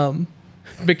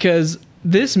 because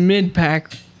this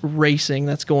mid-pack racing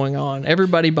that's going on,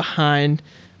 everybody behind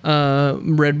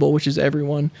Red Bull, which is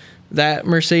everyone, that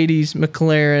Mercedes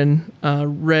McLaren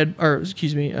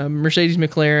Mercedes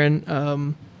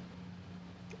McLaren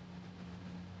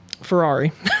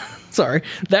Ferrari. Sorry,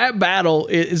 that battle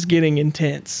is getting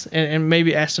intense, and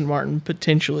maybe Aston Martin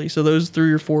potentially. So those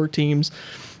 3 or 4 teams,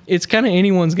 it's kind of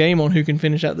anyone's game on who can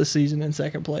finish out the season in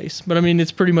second place. But I mean,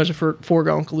 it's pretty much a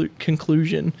foregone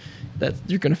conclusion that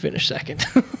you're going to finish second.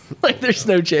 Like, there's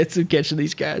no chance of catching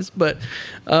these guys. But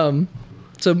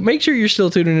so make sure you're still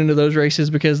tuning into those races,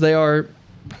 because they are,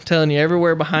 I'm telling you,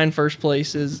 everywhere behind first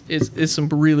place is some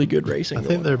really good racing. I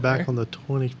think they're back on the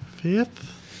 25th.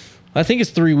 I think it's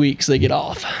 3 weeks they get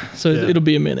off, so it'll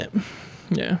be a minute.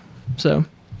 Yeah. So.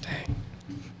 Dang.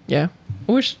 Yeah.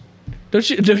 I wish. Don't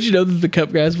you know that the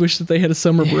Cup guys wish that they had a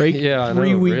summer break? Yeah,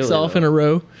 3 weeks off in a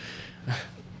row.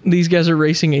 These guys are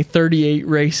racing a 38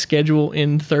 race schedule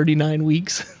in 39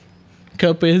 weeks.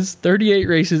 Cup is 38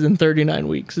 races in 39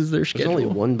 weeks is their schedule. There's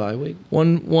only one bye week.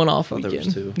 One off weekend. There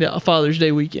was 2. Yeah, Father's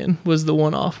Day weekend was the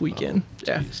one off weekend.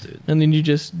 Geez, dude. And then you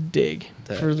just dig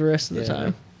for the rest of the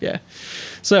time. Yeah.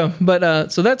 So,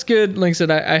 but so that's good. Like I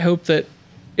said, I hope that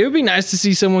it would be nice to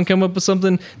see someone come up with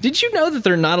something. Did you know that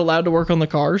they're not allowed to work on the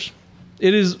cars?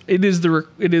 It is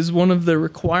one of the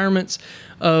requirements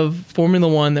of Formula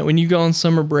One that when you go on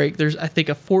summer break, there's, I think,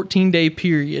 a 14-day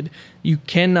period. You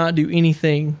cannot do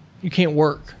anything. You can't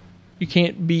work. You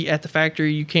can't be at the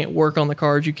factory. You can't work on the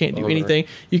cars. You can't do anything.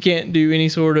 You can't do any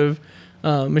sort of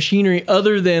machinery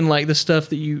other than like the stuff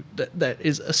that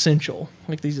is essential,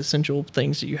 like these essential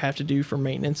things that you have to do for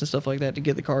maintenance and stuff like that to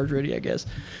get the cars ready, I guess.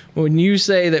 When you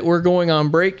say that we're going on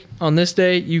break on this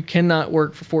day, you cannot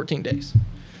work for 14 days.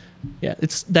 Yeah,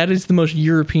 that is the most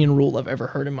European rule I've ever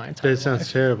heard in my entire life. It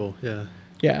sounds terrible. Yeah.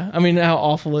 Yeah, I mean, how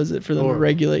awful is it for them to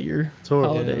regulate your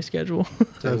holiday schedule?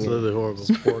 It's absolutely horrible.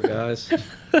 Poor guys.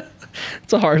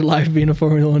 It's a hard life being a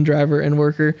Formula One driver and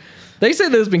worker. They say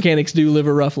those mechanics do live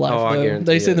a rough life, I though. guarantee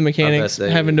They say the mechanics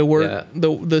having to work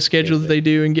the schedule that they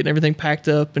do and getting everything packed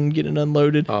up and getting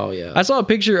unloaded. Oh, yeah. I saw a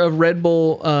picture of Red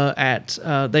Bull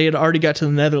they had already got to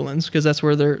the Netherlands because that's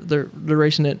where they're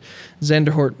racing at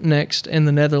Zandvoort next in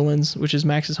the Netherlands, which is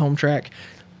Max's home track.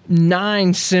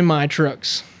 9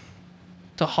 semi-trucks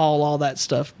to haul all that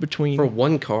stuff between. For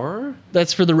one car?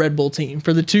 That's for the Red Bull team.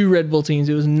 For the 2 Red Bull teams,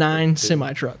 it was 9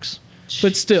 semi-trucks.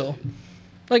 But still,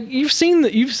 like you've seen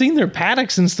their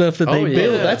paddocks and stuff that they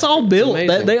build. That's all built.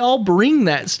 They all bring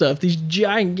that stuff. These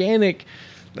gigantic.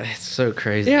 That's so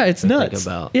crazy. Yeah, it's nuts. Think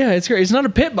about. Yeah, it's great. It's not a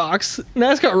pit box.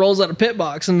 NASCAR rolls out a pit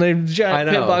box and they giant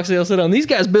pit box they'll sit on. These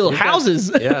guys build houses.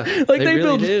 Yeah, like they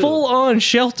really build full on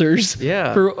shelters.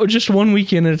 Yeah. For just one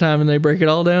weekend at a time, and they break it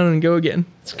all down and go again.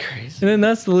 It's crazy. And then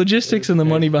that's the logistics and the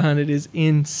money behind it is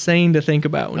insane to think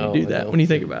about when you do that. When you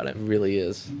think about it, It really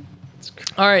is.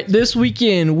 All right, this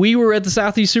weekend we were at the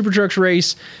Southeast Super Trucks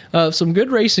race. Some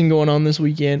good racing going on this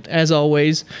weekend, as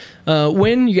always.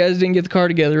 When you guys didn't get the car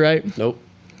together, right? Nope.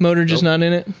 Motor just not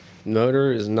in it?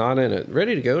 Motor is not in it.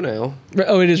 Ready to go now.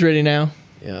 Oh, it is ready now.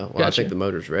 Yeah, well, Gotcha. I think the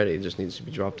motor's ready. It just needs to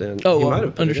be dropped in. Oh, He well, might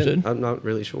have put it in. understood. I'm not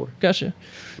really sure. Gotcha.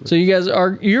 So you guys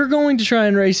you're going to try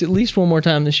and race at least one more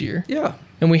time this year. Yeah.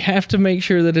 And we have to make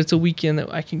sure that it's a weekend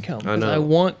that I can come. I know. I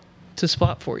want to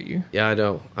spot for you. Yeah, I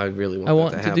know. I really want,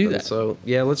 want that to to happen. do that. So,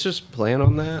 yeah, let's just plan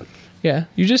on that. Yeah.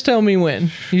 You just tell me when.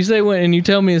 You say when, and you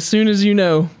tell me as soon as you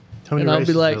know. How many And I'll be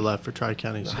races like- are left for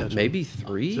Tri-County schedule? Maybe Is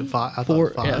 3? it 5? I thought 4.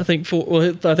 5. Yeah, I think 4. Well,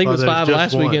 I think it was there's 5 just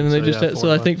last one, weekend, and they so just yeah, had, 4 so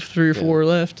I left. think 3 or 4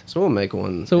 left. So we'll make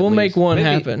one. So at we'll make least. one Maybe-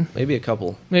 happen. Maybe a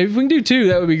couple. Maybe if we can do 2,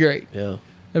 that would be great. Yeah.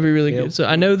 That'd be really Yep. good. So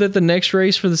I know that the next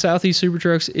race for the Southeast Super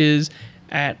Trucks is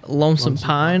at Lonesome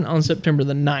Pine on September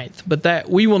the 9th. But that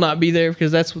we will not be there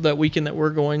because that's that weekend that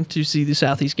we're going to see the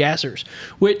Southeast Gassers.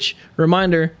 Which,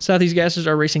 reminder, Southeast Gassers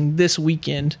are racing this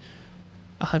weekend.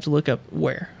 I'll have to look up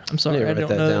where. I'm sorry, I write don't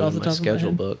that know that down off in the my top of my schedule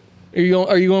head. book.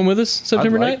 Are you going with us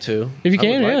September I'd like 9th? to. If you I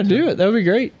would can, like yeah, to. do it. That would be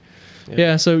great.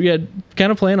 Yeah, so yeah,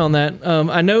 kind of plan on that.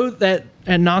 I know that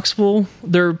at Knoxville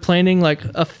they're planning like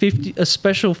a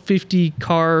special 50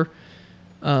 car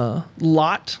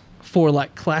lot for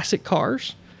like classic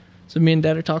cars. So me and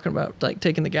Dad are talking about like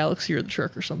taking the Galaxy or the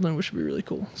truck or something, which would be really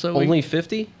cool. So Only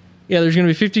 50? yeah, there's gonna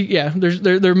be 50. Yeah,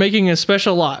 they're making a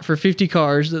special lot for 50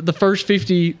 cars. The first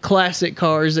 50 classic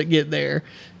cars that get there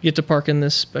get to park in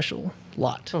this special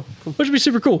lot, which would be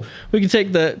super cool. We could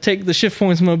take the Shift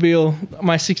Points mobile,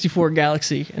 my '64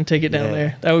 Galaxy, and take it down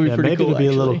there. That would be pretty maybe cool. it'll be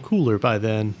actually. a little cooler by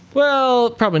then.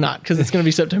 Well, probably not because it's going to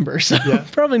be September, so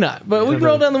probably not. But we can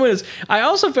roll down the windows. I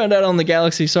also found out on the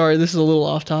Galaxy. Sorry, this is a little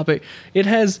off topic. It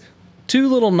has 2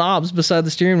 little knobs beside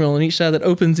the steering wheel on each side that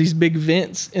opens these big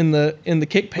vents in the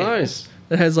kick panels. Nice.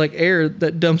 That has like air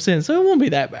that dumps in, so it won't be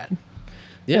that bad.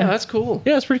 Yeah, that's cool.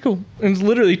 Yeah, it's pretty cool. And it's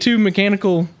literally 2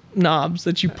 mechanical knobs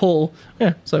that you pull.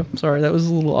 Yeah, so sorry, that was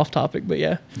a little off topic, but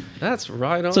yeah. That's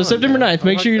right on. So September man. 9th, I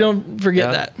make like sure you that. don't forget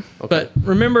Yeah. that. Okay. But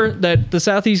remember that the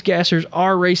Southeast Gassers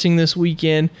are racing this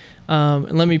weekend.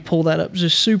 And let me pull that up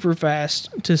just super fast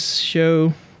to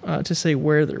show, to say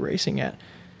where they're racing at.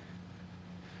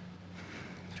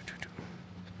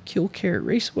 Killcare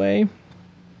Raceway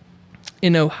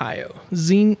in Ohio.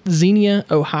 Xenia,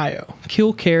 Ohio.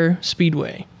 Killcare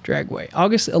Speedway Dragway.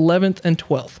 August 11th and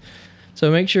 12th. So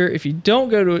make sure if you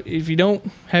don't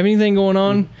have anything going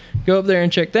on, go up there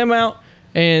and check them out.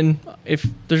 And if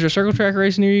there's a circle track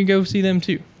race near you, go see them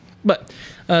too. But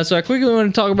so I quickly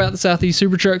want to talk about the Southeast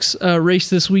Super Trucks race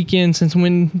this weekend since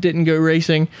Wynn didn't go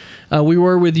racing. We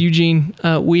were with Eugene.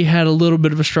 We had a little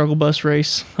bit of a struggle bus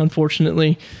race,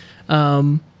 unfortunately.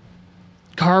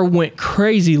 Car went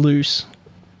crazy loose,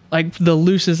 like the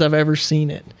loosest I've ever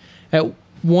seen it. At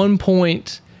one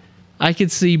point, I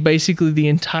could see basically the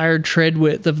entire tread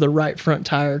width of the right front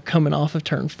tire coming off of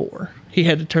turn 4. He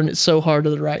had to turn it so hard to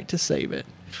the right to save it.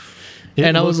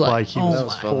 And I was like, he oh was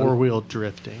my. four-wheel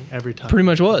drifting every time. Pretty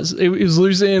much was. It was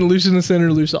loose in the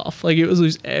center, loose off. Like it was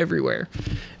loose everywhere.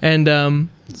 And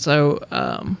so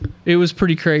it was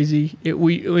pretty crazy.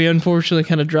 We unfortunately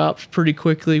kind of dropped pretty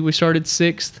quickly. We started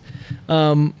 6th.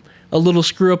 A little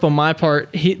screw up on my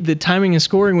part. The timing and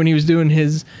scoring when he was doing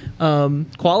his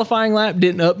qualifying lap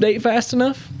didn't update fast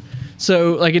enough.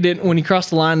 So like it didn't, when he crossed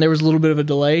the line, there was a little bit of a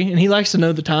delay, and he likes to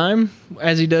know the time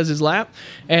as he does his lap.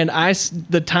 And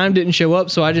the time didn't show up.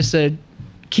 So I just said,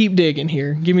 keep digging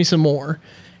here. Give me some more.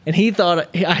 And he thought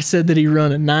I said that he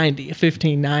run a 90, a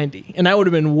 1590, and that would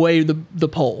have been way the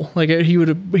pole. Like he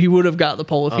would have got the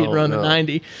pole if he'd run a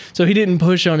 90. So he didn't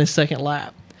push on his second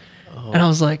lap. And I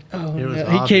was like, oh, no.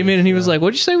 He came in and he was like,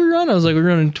 what'd you say we run? I was like, we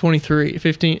run in 23,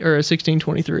 15 or a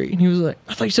 1623. And he was like,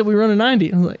 I thought you said we run a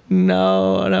 90. I was like,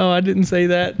 no, I didn't say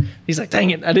that. He's like,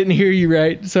 dang it, I didn't hear you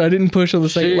right. So I didn't push on the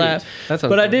second lap.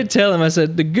 But I did tell him, I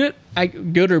said,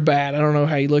 good or bad, I don't know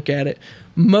how you look at it.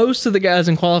 Most of the guys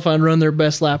in qualifying run their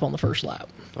best lap on the first lap.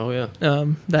 Oh, yeah.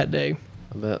 That day.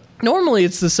 I bet. Normally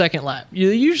it's the second lap. You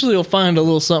usually will find a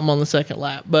little something on the second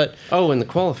lap, but in the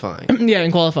qualifying. Yeah,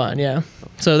 in qualifying, yeah.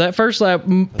 So that first lap,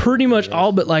 pretty much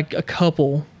all but like a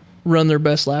couple run their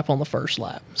best lap on the first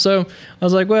lap. So I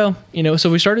was like, well, so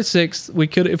we started sixth. We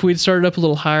could, if we'd started up a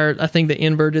little higher, I think the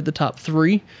inverted the top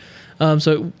three. So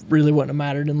it really wouldn't have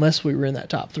mattered unless we were in that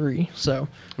top three. So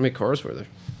how many cars were there?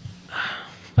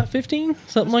 About 15,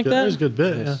 something like that. It was a good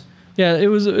bit. Nice. Yeah, it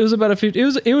was about a 50.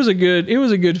 It was a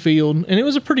good field, and it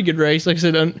was a pretty good race. Like I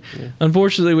said,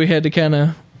 unfortunately, we had to kind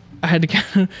of.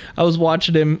 I was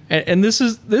watching him, and this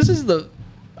is the.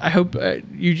 I hope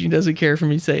Eugene doesn't care for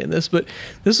me saying this, but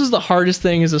this was the hardest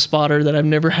thing as a spotter that I've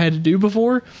never had to do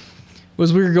before.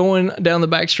 Was we were going down the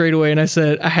back straightaway, and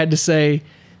I had to say,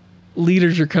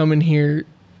 leaders are coming here,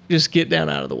 just get down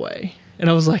out of the way. And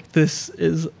I was like, this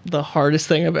is the hardest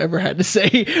thing I've ever had to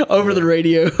say over the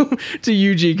radio to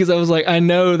Eugene, because I was like, I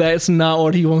know that's not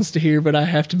what he wants to hear, but I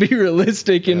have to be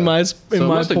realistic in my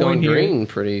point here. Green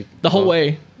pretty the whole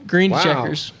way, green to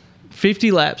checkers,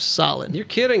 50 laps solid. You're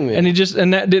kidding me. And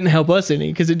that didn't help us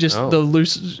any, because it just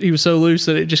he was so loose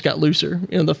that it just got looser.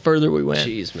 The further we went.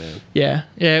 Jeez, man. Yeah.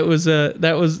 It was a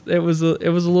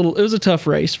tough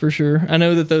race for sure. I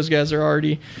know that those guys are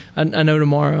already. I know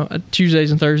tomorrow, Tuesdays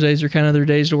and Thursdays are kind of their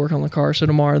days to work on the car. So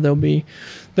tomorrow they'll be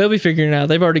figuring it out.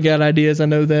 They've already got ideas. I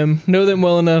know them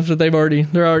well enough that they're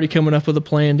already coming up with a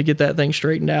plan to get that thing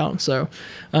straightened out. So,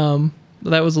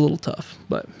 that was a little tough,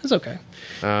 but it's okay.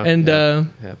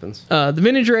 Happens. The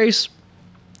vintage race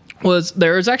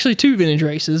there was actually two vintage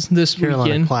races this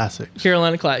weekend.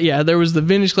 Carolina Classic. Yeah, there was the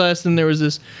vintage class, and there was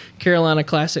this Carolina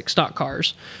Classic stock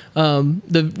cars.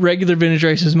 The regular vintage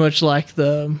race is much like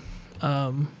the,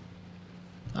 I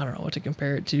don't know what to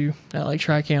compare it to, not like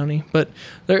Tri-County, but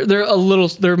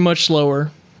they're much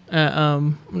slower.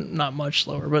 Not much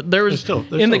slower, but they're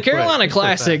in the Carolina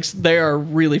Classics, they are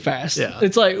really fast. Yeah.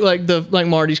 It's like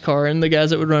Marty's car and the guys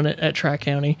that would run it at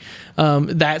Tri-County,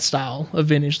 that style of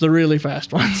vintage, the really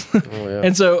fast ones.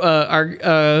 And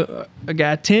so a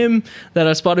guy, Tim, that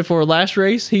I spotted for last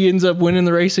race, he ends up winning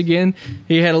the race again.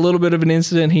 He had a little bit of an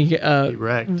incident. He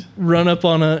wrecked. Run up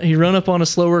on a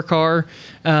slower car,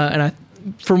 and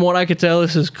from what I could tell,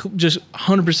 this is just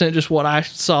 100% just what I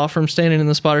saw from standing in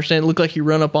the spotter stand. It looked like he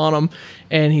run up on him,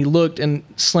 and he looked and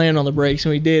slammed on the brakes. And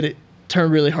when he did, it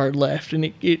turned really hard left, and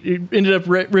it ended up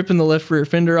ripping the left rear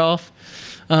fender off.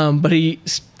 But he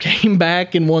came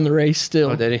back and won the race still.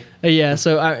 Oh, did he? Yeah,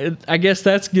 so I guess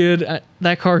that's good.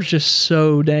 That car's just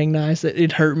so dang nice that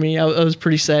it hurt me. I was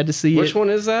pretty sad to see Which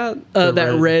one is that?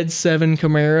 That red 7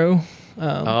 Camaro.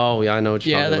 I know what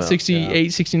you're talking about. That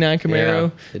 68, 69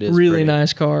 Camaro. Yeah, it is really pretty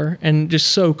nice car and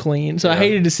just so clean. So I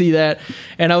hated to see that.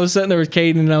 And I was sitting there with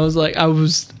Caden, and I was like,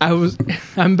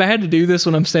 I'm bad to do this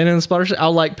when I'm standing in the spotter.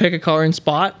 I'll pick a car and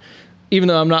spot, even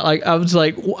though I'm not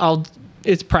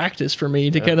it's practice for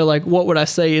me to kind of what would I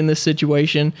say in this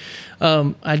situation?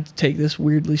 I take this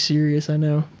weirdly serious, I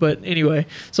know, but anyway,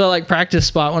 so I practice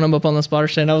spot when I'm up on the spotter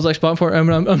stand. I was spotting for him,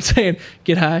 and I'm saying,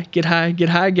 get high, get high, get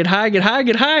high, get high, get high,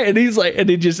 get high. And he's and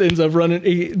he just ends up running.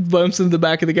 He bumps into the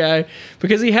back of the guy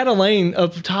because he had a lane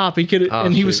up top. He could,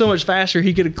 and he was so much faster.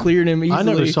 He could have cleared him easily. I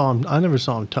never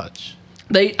saw him touch.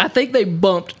 I think they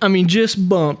bumped. I mean, just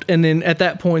bumped, and then at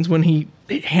that point is when he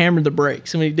hammered the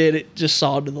brakes. And when he did, it just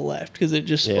sawed to the left because it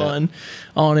just spun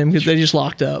on him because they just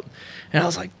locked up. And I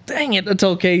was like, dang it. I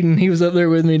told Caden, he was up there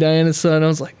with me, Diana's son. I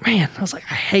was like, man, I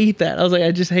hate that. I was like,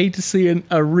 I just hate to see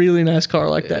a really nice car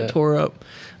like that tore up.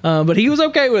 But he was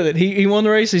okay with it. He won the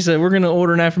race. He said, we're going to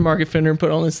order an aftermarket fender and put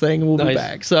it on this thing, and we'll be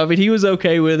back. So, I mean, he was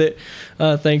okay with it,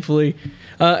 thankfully.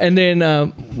 And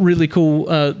then really cool,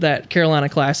 that Carolina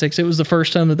Classics. It was the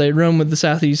first time that they'd run with the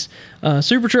Southeast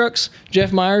Super Trucks.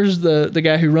 Jeff Myers, the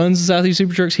guy who runs the Southeast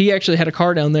Super Trucks, he actually had a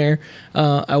car down there,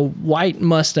 a white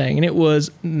Mustang, and it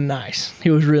was nice.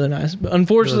 It was really nice. But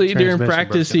unfortunately, during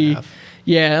practice, he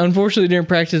Yeah, unfortunately during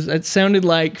practice, it sounded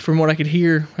like, from what I could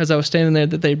hear as I was standing there,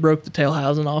 that they broke the tail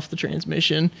housing off the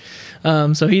transmission.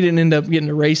 So he didn't end up getting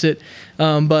to race it.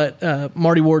 But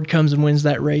Marty Ward comes and wins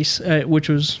that race, which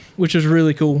was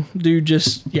really cool. Dude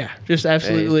just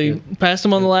absolutely passed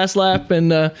him on the last lap and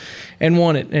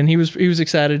won it. And he was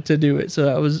excited to do it. So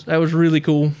that was really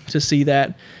cool to see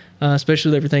that. Especially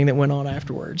with everything that went on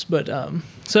afterwards. But and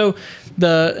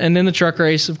then the truck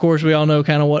race, of course, we all know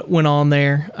kind of what went on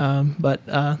there.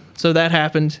 So that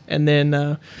happened, and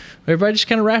then everybody just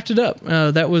kind of wrapped it up.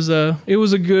 It was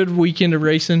a good weekend of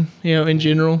racing, in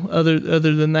general. Other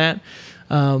than that,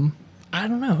 I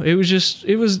don't know.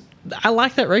 I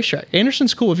like that racetrack.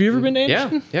 Anderson's cool. Have you ever been to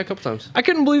Anderson? Yeah, a couple times. I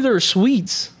couldn't believe there were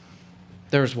suites.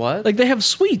 There's what? Like they have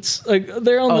suites. Like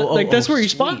they're on that's where you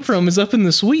spot from is up in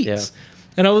the suites. Yeah.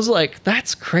 And I was like,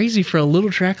 that's crazy for a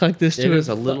little track like this. It is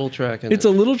a little track. It's a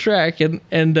little track.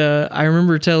 And I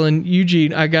remember telling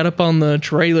Eugene, I got up on the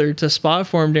trailer to spot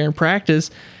for him during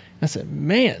practice. I said,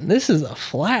 man, this is a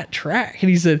flat track. And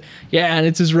he said, yeah, and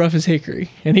it's as rough as hickory.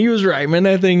 And he was right, man.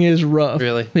 That thing is rough.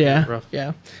 Really? Yeah. Rough.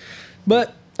 Yeah.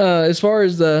 But as far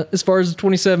as the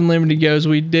 27 Limited goes,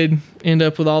 we did end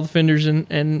up with all the fenders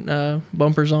and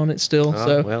bumpers on it still.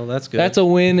 So well, that's good. That's a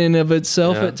win in of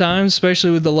itself at times, especially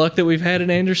with the luck that we've had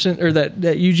at Anderson, or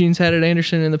that Eugene's had at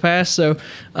Anderson in the past. So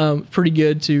pretty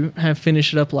good to have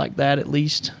finished it up like that at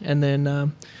least. And then,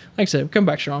 like I said, come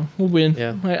back strong. We'll win.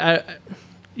 Yeah.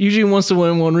 Eugene wants to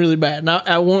win one really bad, and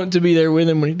I want to be there with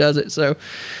him when he does it. So,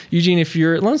 Eugene, if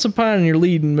you're at Lonesome Pine and you're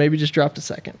leading, maybe just drop to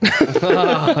second.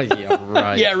 Oh, yeah,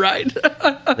 right. Yeah, right.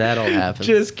 That'll happen.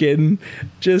 Just kidding.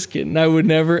 I would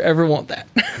never, ever want that.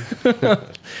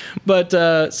 But,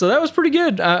 so that was pretty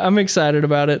good. I'm excited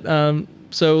about it.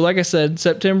 So, like I said,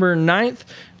 September 9th,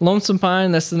 Lonesome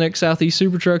Pine, that's the next Southeast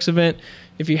Super Trucks event.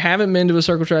 If you haven't been to a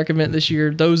Circle Track event this year,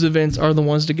 those events are the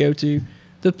ones to go to.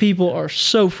 The people are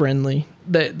so friendly.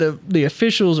 The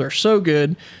officials are so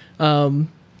good.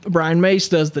 Brian Mace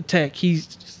does the tech.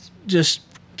 He's just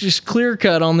clear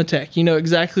cut on the tech. You know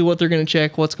exactly what they're going to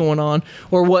check, what's going on,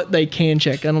 or what they can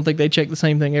check. I don't think they check the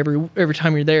same thing every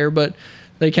time you're there, but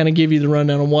they kind of give you the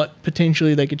rundown on what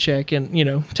potentially they could check.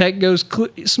 And tech goes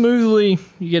smoothly.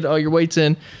 You get all your weights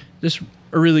in. Just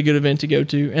a really good event to go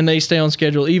to, and they stay on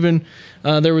schedule. Even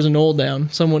there was an oil down.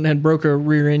 Someone had broke a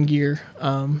rear end gear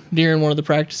during one of the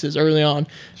practices early on,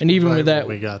 and even with that,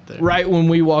 we got there. Right when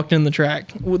we walked in the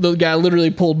track, the guy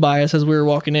literally pulled by us as we were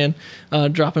walking in,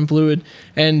 dropping fluid,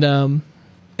 and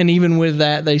even with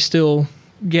that, they still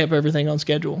kept everything on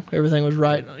schedule. Everything was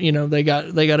right. They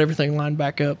got everything lined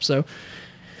back up. So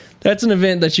that's an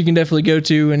event that you can definitely go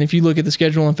to, and if you look at the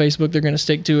schedule on Facebook, they're going to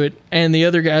stick to it. And the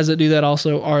other guys that do that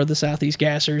also are the Southeast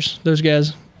Gassers. Those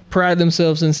guys pride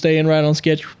themselves in staying right on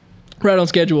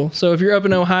schedule. So if you're up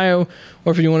in Ohio,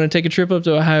 or if you want to take a trip up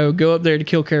to Ohio, go up there to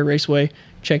Killcare Raceway.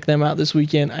 Check them out this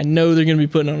weekend. I know they're going to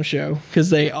be putting on a show because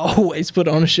they always put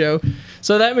on a show.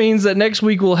 So that means that next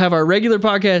week we'll have our regular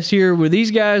podcast here with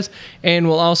these guys, and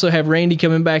we'll also have Randy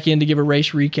coming back in to give a race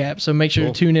recap. So make sure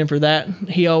to tune in for that.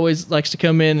 He always likes to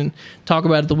come in and talk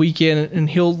about it the weekend, and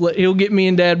he'll get me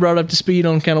and Dad brought up to speed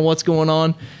on kind of what's going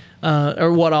on.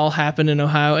 Or what all happened in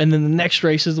Ohio. And then the next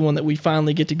race is the one that we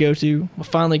finally get to go to. We'll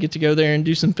finally get to go there and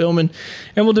do some filming.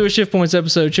 And we'll do a Shift Points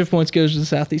episode. Shift Points goes to the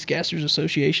Southeast Gassers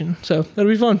Association. So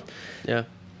that'll be fun. Yeah.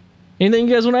 Anything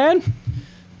you guys want to add?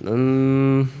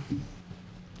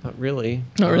 Not really.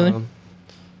 Not really?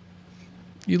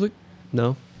 You look...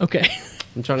 No. Okay.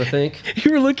 I'm trying to think.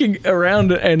 You were looking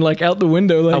around and like out the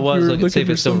window. Like I was you were looking to see if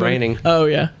it's still raining. Oh,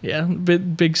 yeah. Yeah.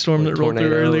 Big storm that rolled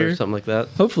through earlier. Or something like that.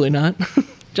 Hopefully not.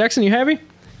 Jackson, you happy?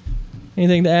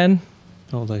 Anything to add?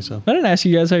 I don't think so. I didn't ask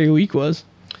you guys how your week was.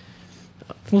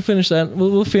 We'll finish that.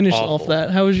 We'll finish off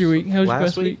that. How was your week? How was your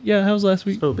best week? Yeah, how was last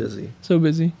week? So busy. So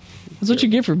busy. That's what you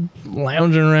get for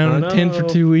lounging around in a tent for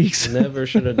 2 weeks. Never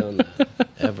should have done that.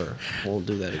 Ever. Won't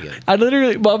do that again. I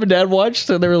literally, Mom and Dad watched,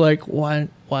 and they were like, why?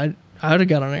 I would have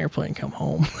got on an airplane and come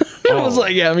home. I was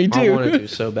like, yeah, me too. I wanted to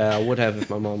so bad. I would have if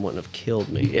my mom wouldn't have killed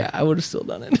me. Yeah, I would have still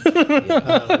done it.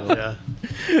 Yeah.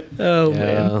 Oh,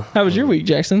 man. How was your week,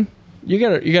 Jackson? You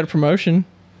got a promotion.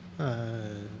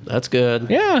 That's good.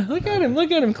 Yeah, look at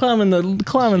him climbing the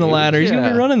ladder. He's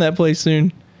gonna be running that place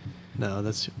soon. No,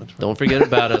 that's too much work. Don't forget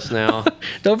about us now.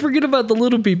 Don't forget about the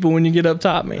little people when you get up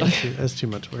top, man. That's too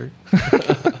much work.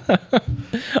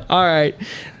 All right.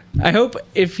 I hope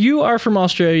if you are from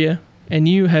Australia and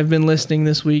you have been listening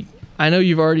this week, I know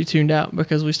you've already tuned out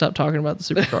because we stopped talking about the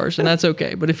supercars, and that's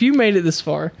okay. But if you made it this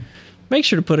far, make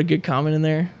sure to put a good comment in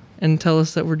there and tell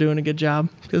us that we're doing a good job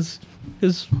because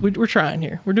we're trying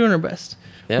here. We're doing our best.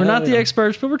 Yeah, we're not the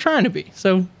experts, but we're trying to be.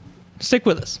 So Stick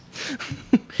with us.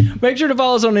 Make sure to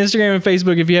follow us on Instagram and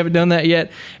Facebook if you haven't done that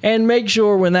yet. And make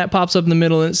sure when that pops up in the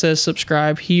middle and it says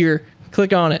subscribe here,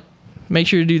 click on it. Make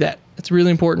sure to do that. It's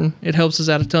really important. It helps us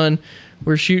out a ton.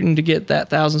 We're shooting to get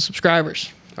that 1,000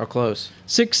 subscribers. How close?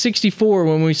 664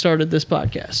 when we started this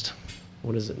podcast.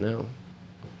 What is it now?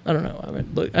 I don't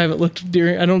know. I haven't looked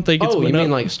during. I don't think it's. Oh, you mean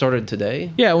up. like started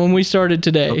today? Yeah, when we started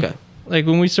today. Okay. Like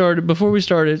when we started, before we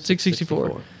started,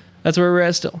 664. That's where we're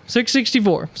at still.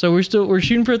 664. So we're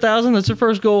shooting for 1,000. That's our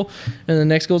first goal, and the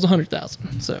next goal is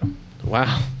 100,000. So.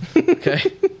 Wow. Okay.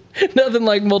 Nothing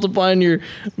like multiplying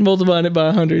it by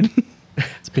 100.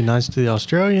 It's be nice to the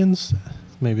Australians.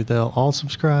 Maybe they'll all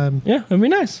subscribe. Yeah, it'd be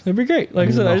nice. It'd be great. Like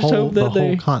I said, I just hope that the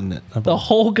whole continent. The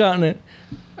whole continent.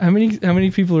 How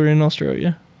many people are in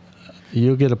Australia?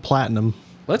 You'll get a platinum.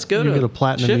 Let's go get a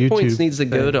platinum Shift YouTube Points needs to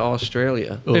go thing. to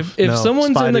Australia. If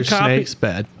someone's in the snakes,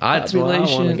 bad. That's where I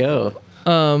want to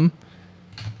go.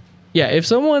 Yeah, if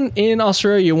someone in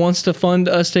Australia wants to fund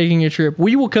us taking a trip,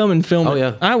 we will come and film it.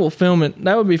 Yeah. I will film it.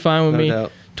 That would be fine with me.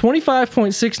 Doubt.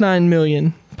 25.69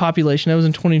 million population. That was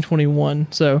in 2021.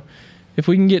 So if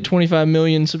we can get 25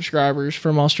 million subscribers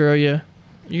from Australia,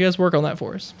 you guys work on that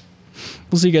for us.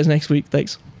 We'll see you guys next week.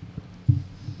 Thanks.